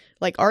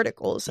 like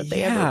articles that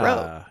they ever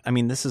wrote. I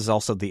mean, this is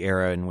also the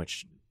era in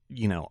which,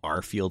 you know,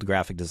 our field,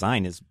 graphic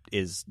design,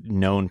 is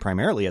known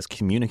primarily as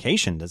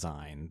communication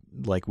design.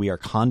 Like, we are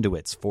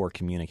conduits for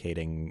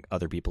communicating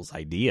other people's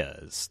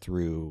ideas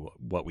through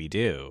what we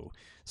do.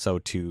 So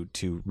to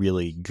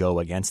really go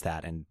against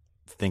that and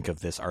think of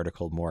this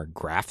article more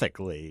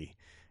graphically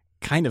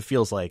kind of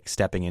feels like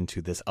stepping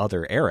into this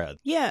other era.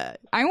 Yeah.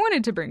 I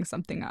wanted to bring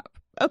something up.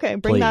 Okay,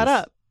 bring that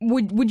up.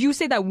 Would you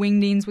say that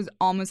Wingdings was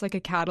almost like a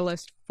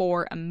catalyst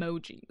for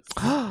emojis?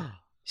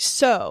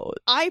 So,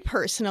 I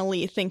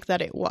personally think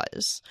that it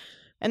was.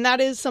 And that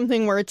is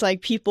something where it's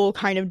like people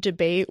kind of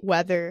debate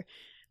whether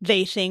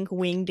they think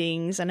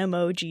Wingdings and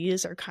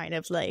emojis are kind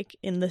of like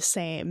in the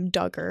same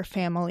Duggar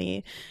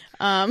family.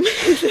 I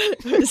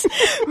was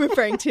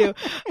referring to.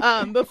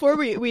 Before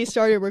we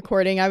started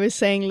recording, I was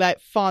saying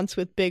that fonts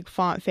with big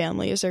font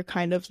families are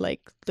kind of like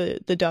the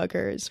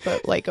Duggars,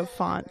 but like of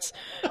fonts.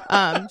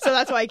 So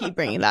that's why I keep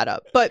bringing that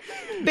up. But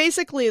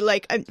basically,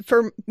 like,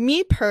 for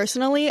me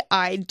personally,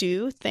 I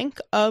do think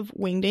of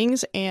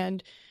Wingdings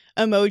and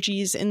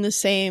emojis in the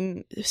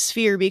same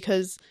sphere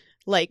because,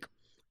 like,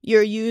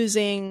 you're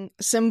using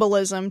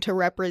symbolism to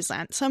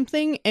represent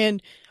something.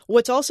 And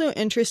what's also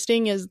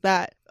interesting is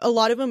that a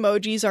lot of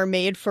emojis are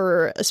made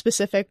for a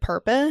specific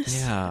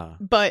purpose,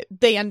 but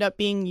they end up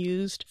being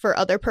used for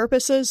other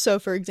purposes. So,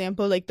 for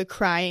example, like the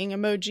crying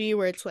emoji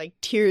where it's like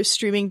tears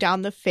streaming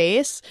down the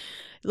face,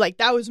 like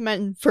that was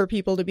meant for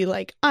people to be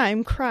like,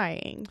 I'm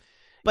crying.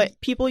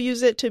 But people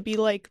use it to be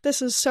like,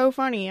 this is so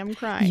funny, I'm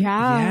crying.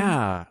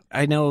 Yeah.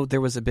 I know there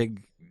was a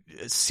big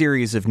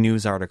series of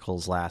news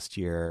articles last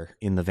year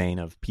in the vein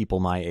of people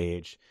my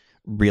age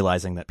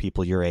realizing that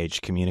people your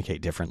age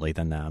communicate differently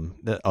than them.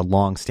 A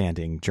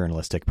long-standing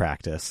journalistic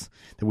practice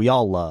that we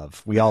all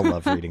love. We all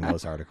love reading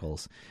those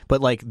articles.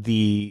 But like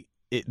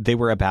they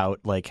were about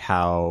like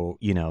how,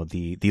 you know,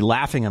 the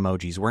laughing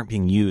emojis weren't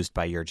being used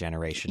by your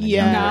generation.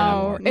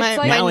 No,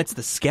 now it's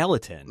the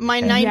skeleton.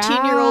 My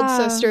 19-year-old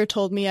sister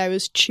told me I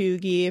was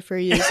Cheugy for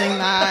using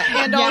that.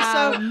 And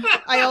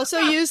also, I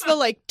also use the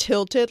like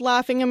tilted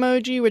laughing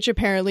emoji, which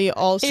apparently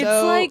also it's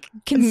like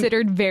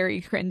considered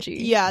very cringy.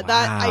 Yeah,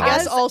 that I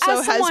guess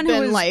also has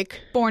been like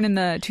born in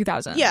the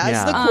 2000s. Yeah,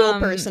 as the cool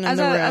person in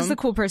the room. As the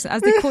cool person,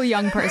 as the cool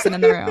young person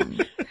in the room.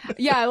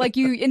 Yeah, like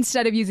you,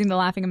 instead of using the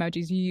laughing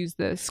emojis, you use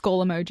the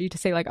skull emoji to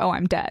say like, oh,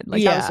 I'm dead.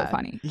 Like, that was so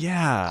funny.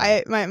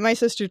 Yeah. My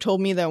sister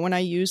told me that when I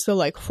use the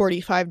like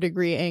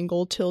 45-degree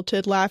angle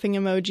tilted laughing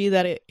emoji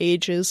that it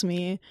ages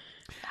me.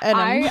 And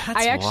I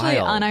actually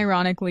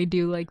unironically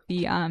do like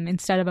the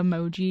instead of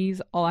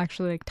emojis, I'll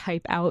actually like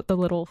type out the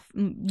little,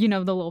 you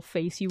know, the little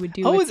face you would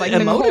do. Oh, it's like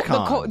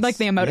emoticons. Like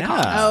the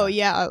emoticons. Yeah. Oh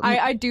yeah.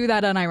 I do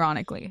that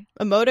unironically.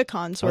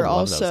 Emoticons were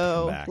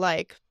also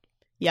like,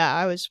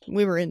 yeah,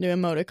 we were into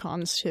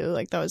emoticons too.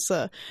 Like that was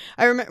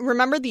I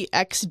remember the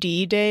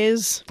XD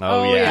days.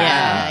 Oh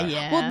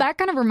yeah. Well, that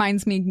kind of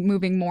reminds me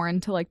moving more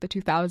into like the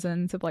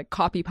 2000s of like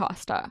copy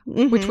pasta,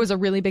 which was a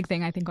really big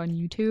thing I think on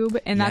YouTube,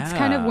 and that's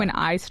kind of when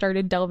I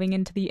started delving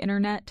into the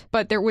internet.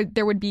 But there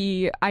would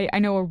be I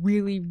know a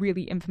really,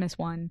 really infamous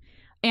one.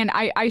 And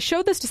I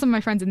showed this to some of my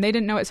friends and they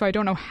didn't know it, so I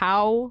don't know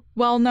how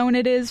well known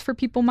it is for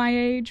people my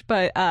age,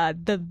 but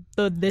the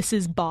This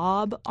Is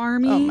Bob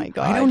army. Oh my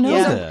god. I don't know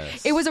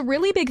this. It was a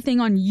really big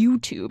thing on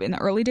YouTube in the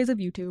early days of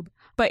YouTube,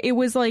 but it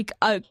was like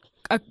a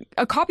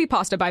copy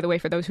pasta, by the way,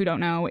 for those who don't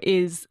know,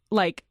 is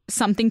like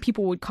something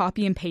people would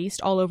copy and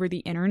paste all over the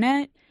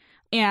internet.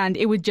 And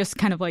it would just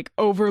kind of like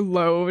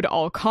overload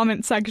all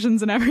comment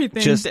sections and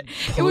everything.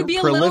 It would be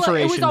a little.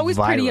 It was always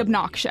pretty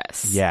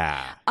obnoxious. Yeah.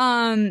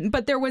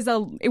 But it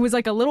was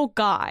like a little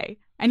guy,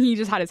 and he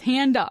just had his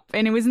hand up,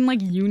 and it was in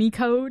like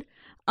Unicode.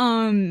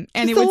 And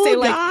it would say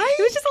like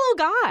it was just a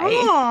little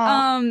guy.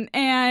 Aww.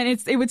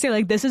 And it would say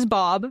like, "This is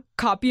Bob.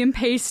 Copy and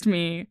paste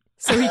me."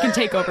 So he can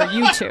take over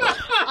YouTube.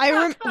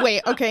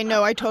 Wait, okay,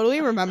 no, I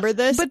totally remember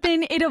this. But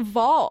then it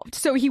evolved.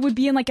 So he would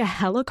be in like a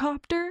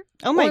helicopter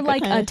or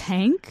like a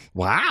tank.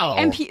 Wow.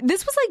 And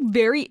this was like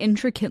very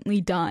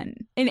intricately done.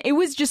 And it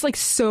was just like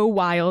so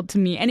wild to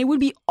me. And it would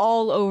be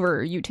all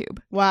over YouTube.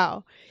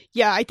 Wow.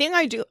 Yeah, I think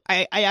I do.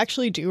 I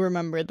actually do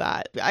remember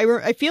that.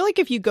 I feel like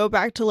if you go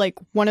back to like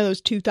one of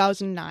those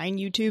 2009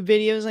 YouTube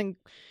videos, and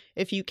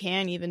if you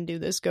can even do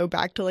this, go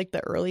back to like the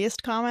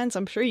earliest comments,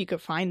 I'm sure you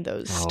could find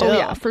those still. Oh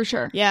yeah, for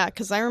sure. Yeah,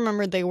 because I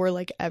remember they were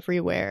like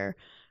everywhere.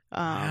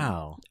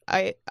 Wow.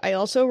 I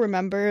also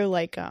remember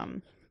like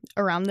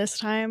around this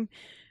time,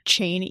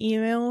 chain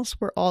emails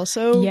were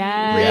also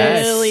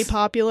really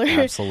popular.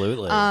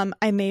 Absolutely.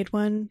 I made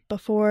one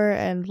before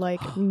and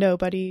like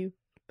nobody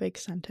like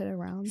sent it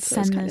around.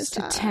 So Send this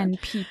to 10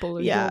 people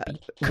or Yeah.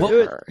 you'll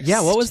be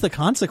cursed. What was the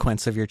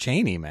consequence of your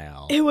chain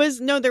email? There was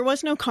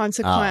no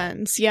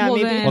consequence. Yeah, Well,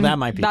 maybe. then, Well, that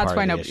might be that's part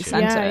why of the nobody issue.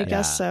 sent Yeah, it. I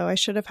guess so. I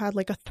should have had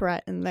like a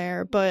threat in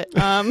there, but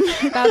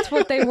That's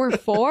what they were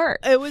for.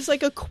 it was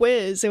like a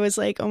quiz. It was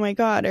like, oh my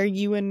god, are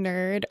you a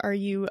nerd? Are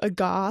you a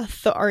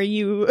goth? Are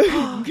you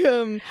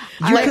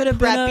like could have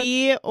been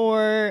preppy?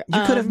 Or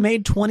You could have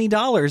made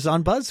 $20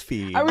 on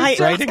BuzzFeed. I was just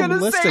writing gonna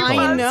say listicles.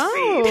 I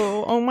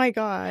know. Oh my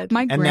god.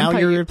 My And now grandpa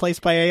you're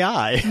replaced by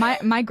AI.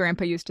 my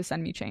grandpa used to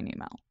send me chain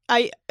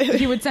email.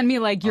 He would send me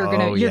like you're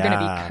gonna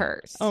be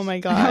cursed. Oh my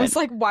god. And I was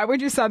like, why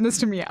would you send this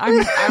to me?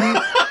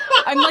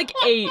 I'm like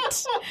 8.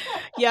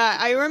 Yeah,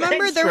 I remember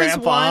Thanks, there Grandpa.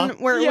 was one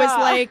where it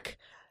was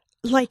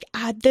like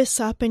add this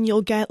up and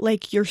you'll get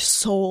like your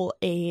soul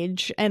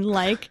age and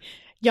like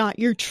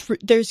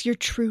there's your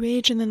true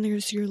age and then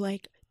there's your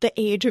like the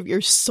age of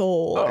your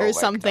soul or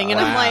something. God. And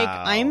I'm like,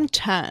 Wow. I'm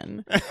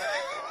 10.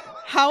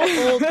 How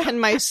old can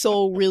my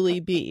soul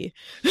really be?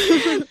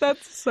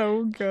 That's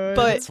so good.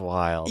 But That's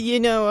wild. you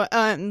know,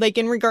 like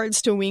in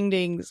regards to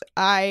Wingdings,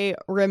 I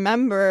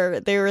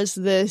remember there was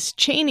this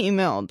chain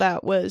email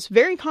that was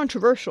very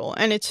controversial,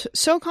 and it's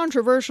so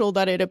controversial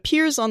that it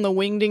appears on the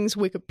Wingdings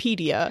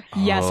Wikipedia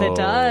yes, it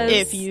does.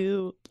 if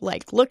you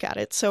like look at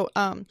it. So,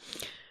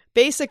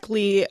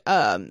 basically,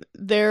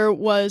 there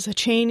was a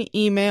chain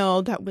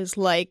email that was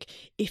like,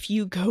 if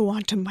you go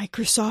onto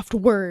Microsoft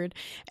Word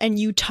and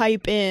you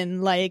type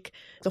in like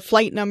the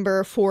flight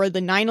number for the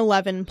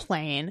 9/11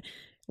 plane,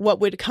 what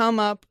would come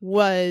up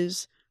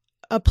was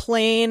a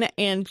plane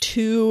and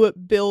 2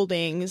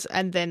 buildings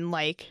and then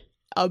like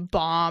a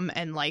bomb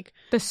and like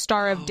the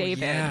Star of David.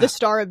 yeah. the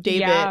Star of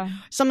David, Yeah.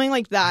 something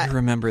like I that.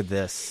 remember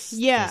this.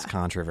 Yeah. This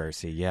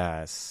controversy.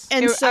 Yes.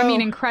 And so, I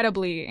mean,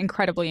 incredibly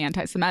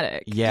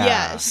anti-Semitic. Yeah.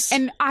 yes,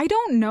 And I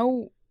don't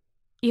know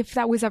if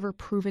that was ever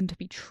proven to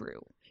be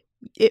true.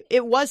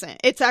 It wasn't.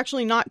 It's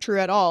actually not true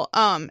at all.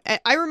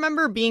 I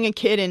remember being a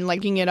kid and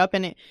liking it up,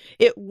 and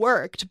it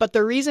worked. But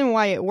the reason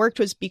why it worked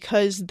was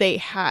because they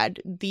had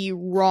the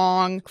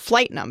wrong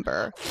flight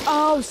number.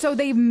 Oh, so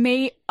they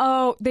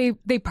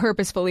they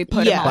purposefully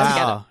put them all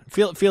Wow.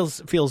 together.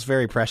 Feels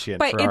very prescient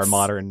But for our it's-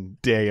 modern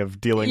day of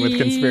dealing with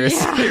conspiracy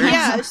Yeah. theories.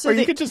 Yeah, so or you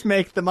they- could just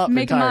make them up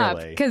Make them up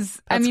entirely.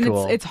 because I That's mean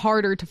cool. it's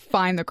harder to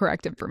find the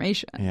correct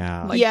information.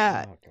 Yeah.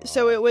 Yeah.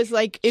 So it was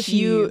like if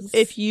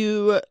Jeez.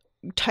 you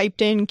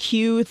typed in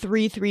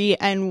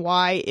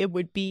Q33NY, it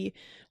would be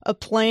a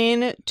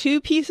plane, 2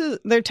 pieces.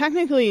 They're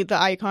technically,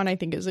 the icon I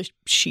think is a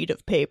sheet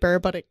of paper,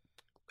 but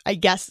I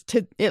guess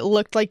it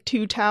looked like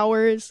 2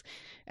 towers,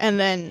 and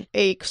then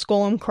a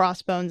skull and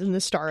crossbones and the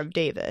Star of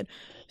David.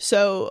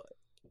 So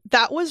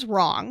that was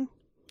wrong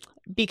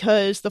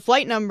because the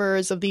flight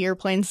numbers of the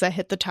airplanes that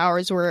hit the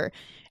towers were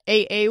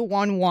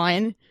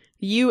AA11,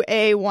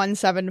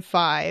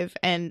 UA175,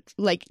 and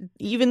like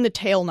even the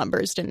tail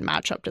numbers didn't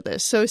match up to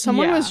this. So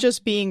someone Yeah. was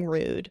just being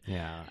rude.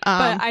 Yeah.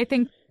 But I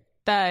think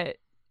that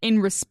in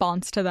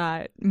response to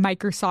that,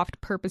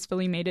 Microsoft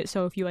purposefully made it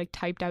so if you like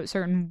typed out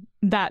certain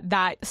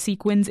that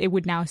sequence, it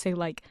would now say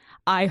like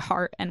I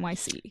heart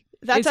NYC.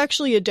 That's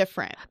actually a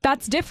different.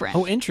 That's different.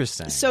 Oh,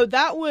 interesting. So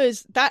that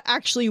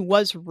actually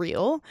was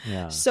real.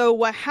 yeah. So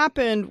what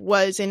happened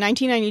was in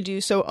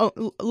 1992, so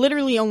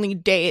literally only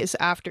days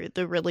after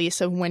the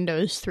release of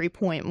Windows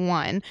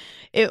 3.1,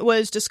 it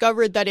was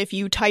discovered that if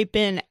you type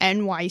in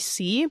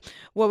NYC,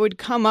 what would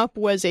come up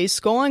was a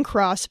skull and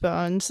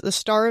crossbones, the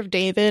Star of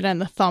David, and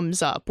the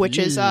thumbs up, which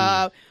is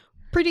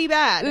pretty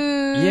bad.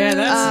 Yeah,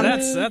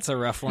 that's a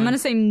rough one. I'm gonna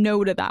say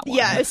no to that one.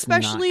 Yeah, That's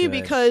especially not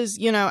good. because,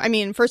 I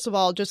mean, first of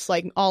all, just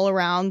like all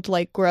around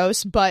like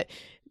gross, but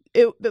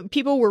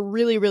people were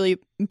really, really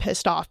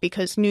pissed off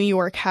because New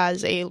York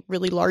has a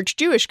really large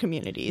Jewish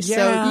community. So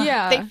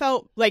Yeah. they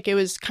felt like it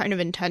was kind of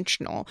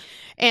intentional.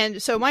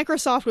 And so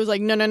Microsoft was like,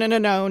 no,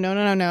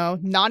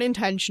 not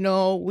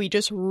intentional. We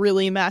just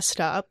really messed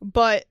up.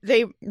 But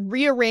they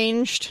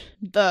rearranged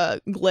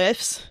the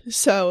glyphs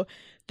so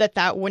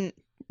that wouldn't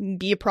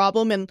be a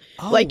problem. And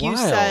like you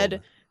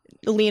said,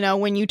 Lena,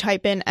 when you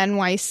type in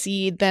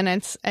NYC, then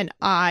it's an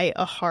eye,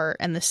 a heart,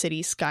 and the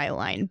city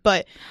skyline.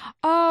 But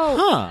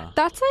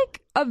that's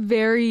like a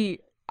very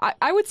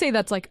I would say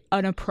that's like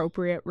an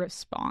appropriate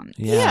response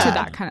to Yeah.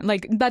 that kind of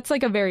like that's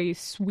like a very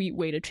sweet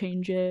way to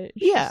change it.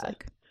 It's Yeah. just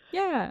like,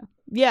 yeah.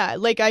 yeah,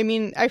 like I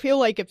mean, I feel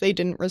like if they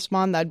didn't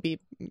respond, that'd be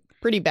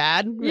pretty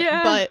bad.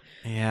 Yeah. But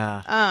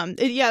yeah.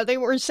 they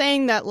were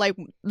saying that like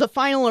the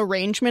final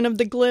arrangement of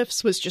the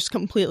glyphs was just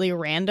completely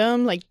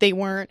random. Like they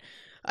weren't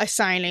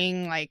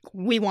assigning like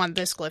we want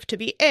this glyph to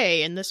be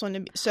A and this one to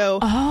be so.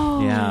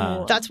 Oh.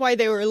 Yeah. That's why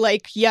they were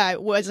like, yeah,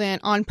 it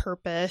wasn't on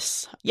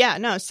purpose. Yeah,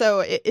 no.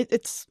 So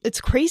it's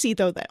crazy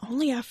though that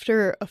only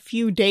after a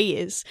few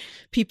days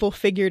people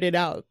figured it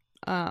out,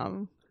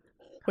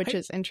 which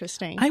is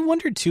interesting. I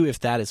wondered too if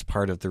that is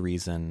part of the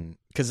reason,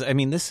 because I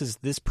mean this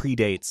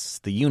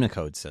predates the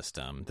Unicode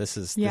system. This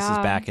is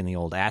back in the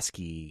old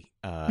ASCII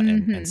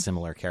and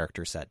similar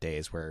character set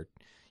days where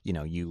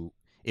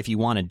if you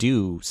want to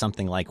do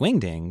something like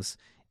Wingdings,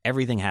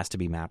 everything has to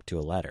be mapped to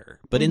a letter.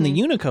 But in the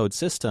Unicode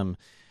system,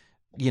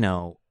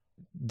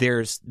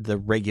 there's the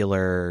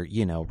regular,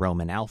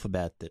 Roman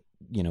alphabet that,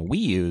 we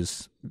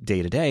use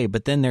day to day,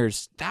 but then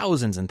there's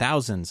thousands and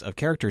thousands of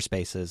character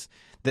spaces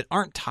that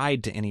aren't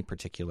tied to any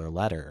particular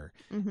letter.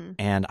 Mm-hmm.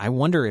 And I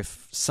wonder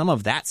if some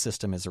of that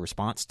system is a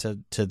response to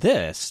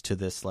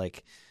this,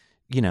 like,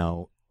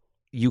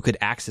 you could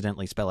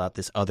accidentally spell out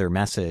this other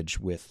message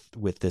with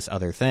this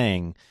other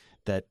thing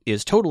that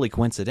is totally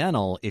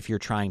coincidental if you're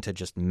trying to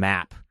just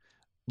map,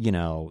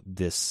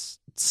 this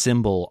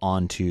symbol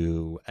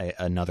onto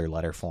another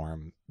letter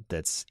form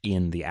that's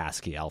in the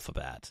ASCII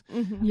alphabet.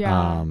 Mm-hmm.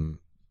 Yeah.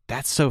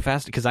 That's so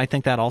fast, because I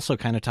think that also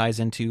kind of ties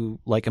into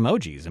like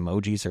emojis.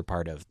 Emojis are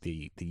part of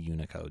the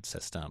Unicode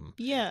system.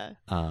 Yeah.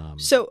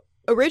 So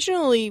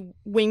originally,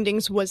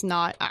 Wingdings was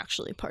not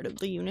actually part of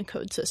the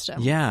Unicode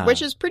system. Yeah.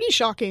 Which is pretty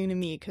shocking to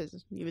me,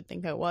 because you would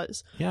think it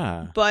was.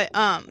 Yeah. But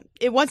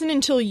it wasn't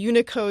until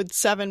Unicode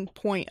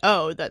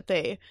 7.0 that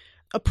they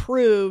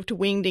approved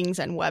Wingdings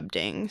and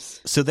Webdings.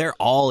 So they're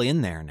all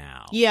in there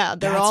now. Yeah,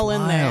 they're all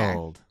in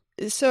wild.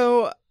 there.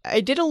 So I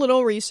did a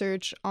little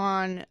research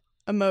on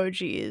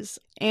emojis,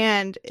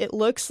 and it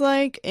looks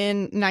like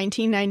in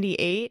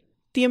 1998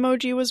 the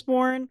emoji was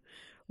born,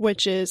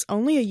 which is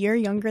only a year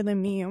younger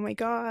than me. Oh my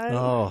god.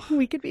 Oh.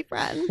 We could be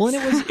friends. Well,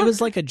 and it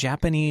was like a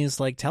Japanese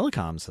like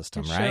telecom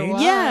system, It right? sure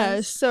was.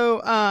 Yeah,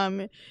 so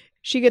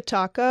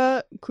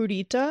Shigetaka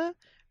Kurita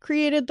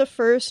created the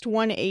first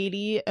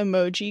 180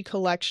 emoji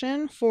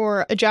collection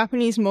for a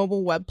Japanese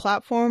mobile web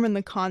platform, and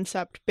the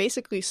concept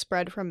basically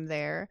spread from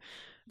there.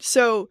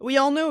 So we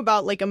all know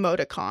about like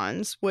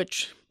emoticons,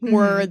 which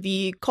were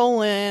the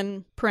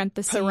colon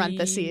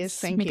parentheses.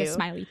 Thank make you. a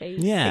smiley face.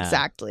 Yeah.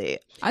 Exactly.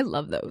 I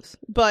love those.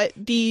 But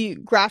the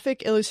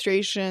graphic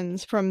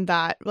illustrations from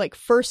that like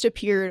first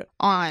appeared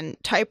on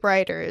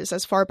typewriters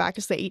as far back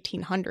as the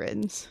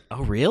 1800s.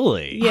 Oh,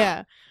 really?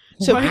 Yeah.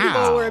 So Wow.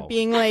 people were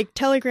being like,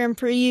 telegram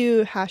for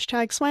you,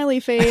 hashtag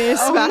smiley face.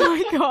 Oh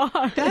my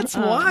god. That's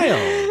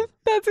wild.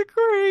 That's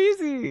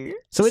crazy.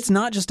 So it's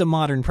not just a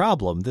modern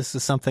problem. This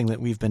is something that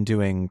we've been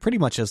doing pretty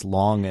much as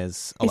long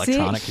as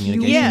electronic Is it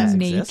communications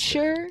human existed.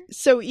 nature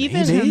So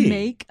even to Maybe.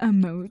 make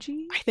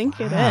emoji? I think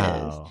it is.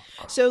 Wow.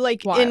 So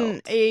like Wild.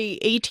 in a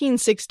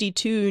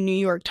 1862 New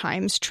York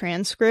Times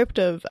transcript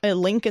of a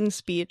Lincoln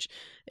speech,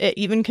 it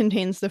even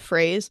contains the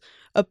phrase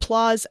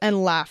applause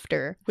and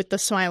laughter with the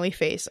smiley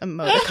face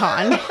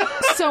emoticon.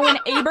 So when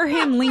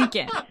Abraham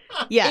Lincoln,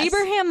 Yes.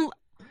 Abraham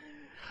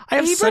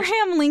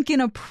Lincoln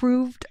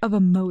approved of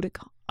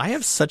emoticon. I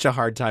have such a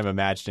hard time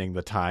imagining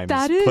the Times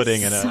That is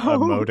putting an so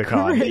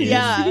emoticon crazy. in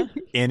Yeah.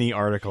 any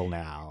article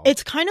now.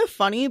 It's kind of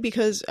funny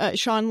because,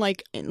 Sean,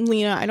 like,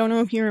 Lena, I don't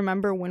know if you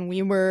remember when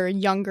we were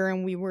younger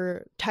and we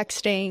were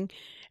texting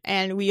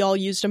and we all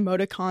used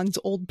emoticons,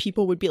 old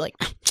people would be like,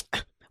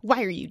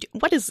 why are you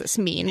what does this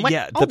mean? What,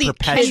 Yeah, all the these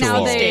perpetual-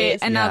 kids these days.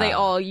 And now they Yeah.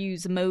 all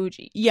use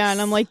emojis. Yeah,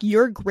 and I'm like,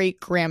 your great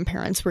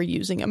grandparents were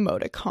using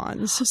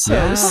emoticons, so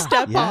Yeah.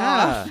 step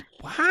Yeah.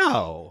 off.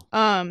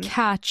 Wow.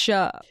 Catch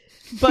up.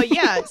 But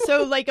yeah,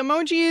 so like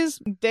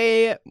emojis,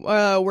 they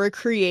were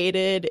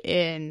created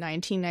in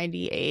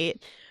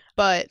 1998,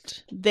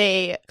 but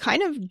they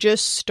kind of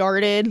just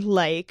started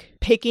like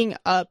picking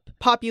up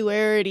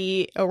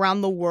popularity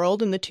around the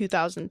world in the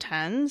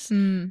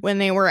 2010s when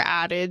they were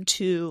added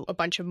to a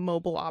bunch of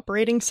mobile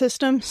operating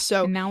systems.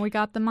 So And now we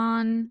got them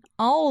on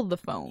all the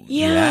phones.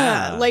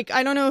 yeah, Yeah. like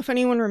I don't know if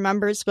anyone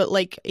remembers, but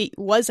like it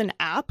was an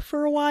app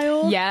for a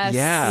while. Yes.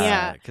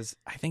 Yeah. Because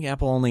I think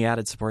Apple only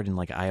added support in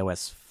like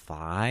iOS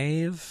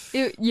 5.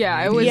 It was.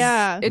 Yeah.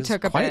 It was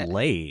took a quite bit.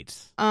 late.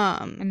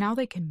 And now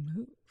they can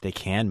move. They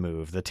can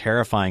move. The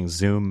terrifying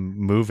Zoom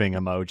moving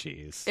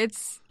emojis.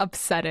 It's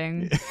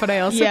upsetting, but I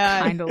also Yeah.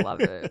 kind of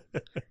love it.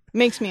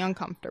 Makes me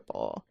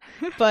uncomfortable.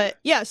 But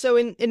yeah, so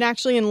in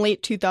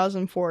late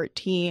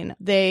 2014,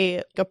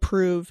 they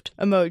approved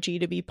emoji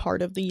to be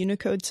part of the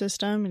Unicode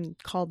system and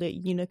called it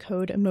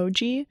Unicode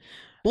Emoji.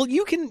 Well,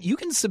 you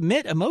can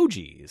submit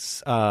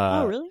emojis.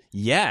 Oh, really?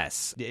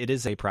 Yes, it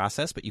is a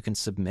process, but you can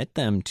submit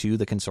them to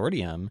the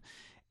consortium.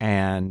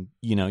 And,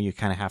 you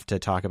kind of have to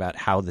talk about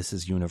how this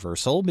is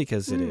universal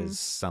because it is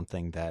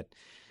something that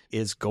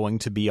is going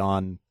to be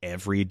on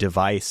every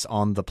device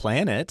on the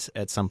planet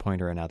at some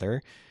point or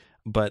another.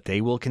 But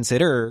they will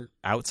consider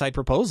outside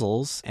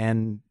proposals,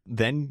 and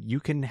then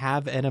you can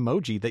have an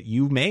emoji that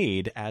you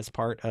made as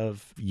part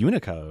of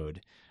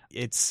Unicode.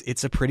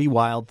 It's a pretty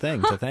wild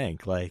thing to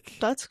think. Like,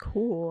 That's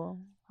cool.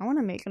 I want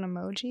to make an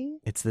emoji.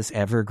 it's this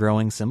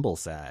ever-growing symbol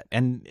set.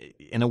 And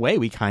in a way,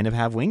 we kind of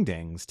have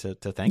Wingdings to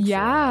thank for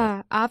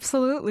Yeah,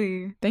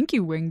 absolutely. Thank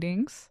you,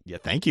 Wingdings. it. Yeah,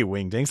 thank you,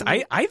 Wingdings.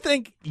 I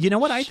think, you know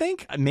what I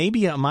think?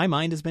 Maybe my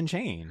mind has been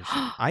changed.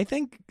 I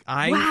think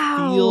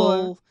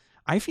Wow.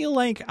 I feel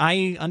like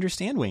I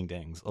understand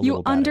Wingdings a You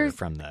little better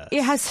from this.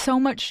 It has so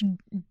much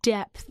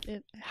depth.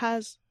 It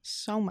has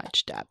so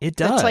much depth. It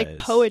It's like does.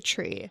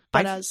 poetry,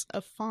 but as a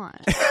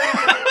font.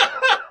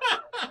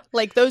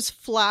 Like those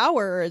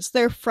flowers,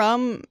 they're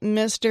from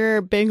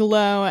Mr.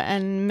 Bigelow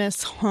and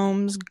Miss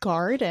Holmes'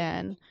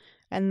 garden.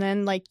 And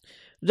then like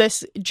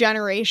this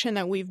generation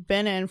that we've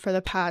been in for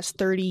the past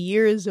 30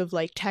 years of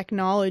like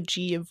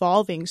technology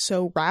evolving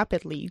so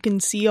rapidly. You can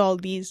see all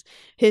these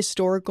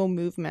historical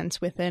movements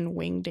within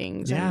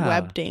Wingdings and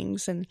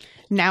Webdings and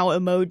now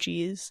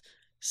emojis.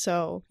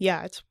 So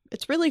yeah,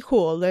 it's really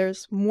cool.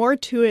 There's more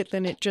to it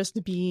than it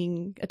just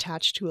being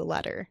attached to a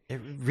letter. It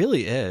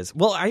really is.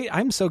 Well,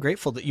 I'm so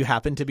grateful that you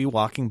happened to be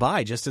walking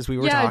by just as we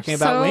were talking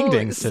about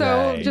Wingdings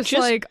today. So just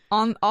like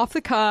off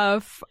the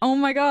cuff. Oh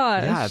my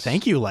gosh. Yeah,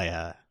 thank you,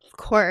 Leia. Of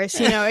course,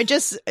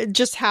 it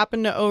just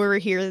happened to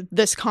overhear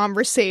this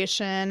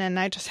conversation, and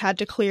I just had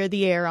to clear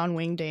the air on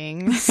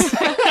Wingdings.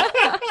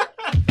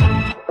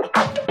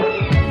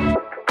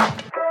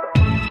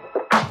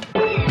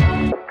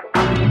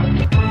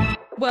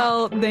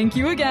 Well, thank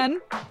you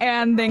again,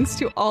 and thanks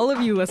to all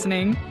of you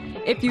listening.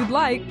 If you'd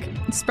like,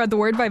 spread the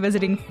word by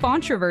visiting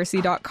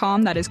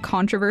Fontroversy.com. That is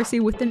controversy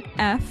with an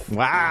F.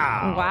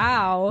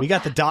 Wow. We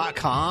got the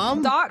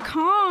 .com?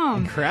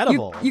 .com.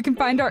 Incredible. You can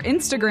find our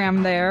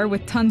Instagram there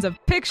with tons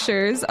of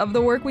pictures of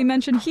the work we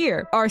mentioned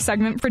here. Our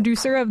segment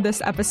producer of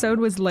this episode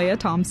was Leia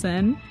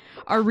Thompson.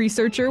 Our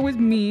researcher was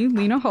me,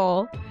 Lena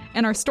Hull.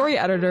 And our story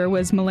editor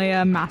was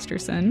Malaya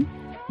Masterson.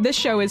 This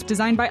show is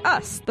designed by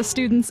us, the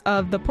students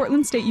of the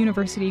Portland State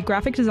University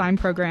Graphic Design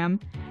Program,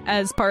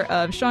 as part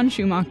of Sean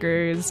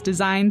Schumacher's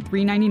Design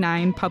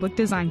 399 Public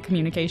Design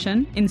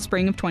Communication in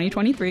spring of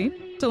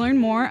 2023. To learn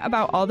more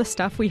about all the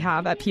stuff we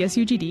have at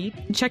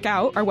PSUGD, check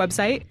out our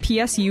website,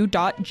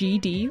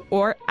 psu.gd,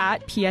 or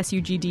at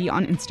PSUGD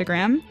on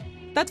Instagram.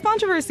 That's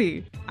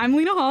Fontroversy. I'm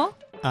Lena Hall.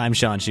 I'm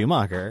Sean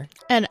Schumacher.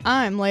 And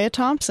I'm Leia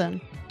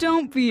Thompson.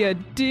 Don't be a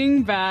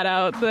dingbat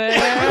out there.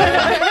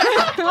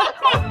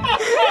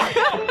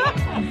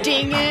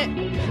 Ding it.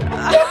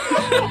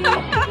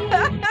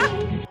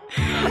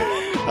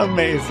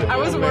 Amazing. I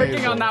was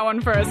working on that one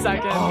for a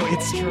second. Oh,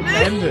 it's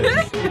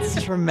tremendous.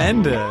 It's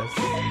tremendous.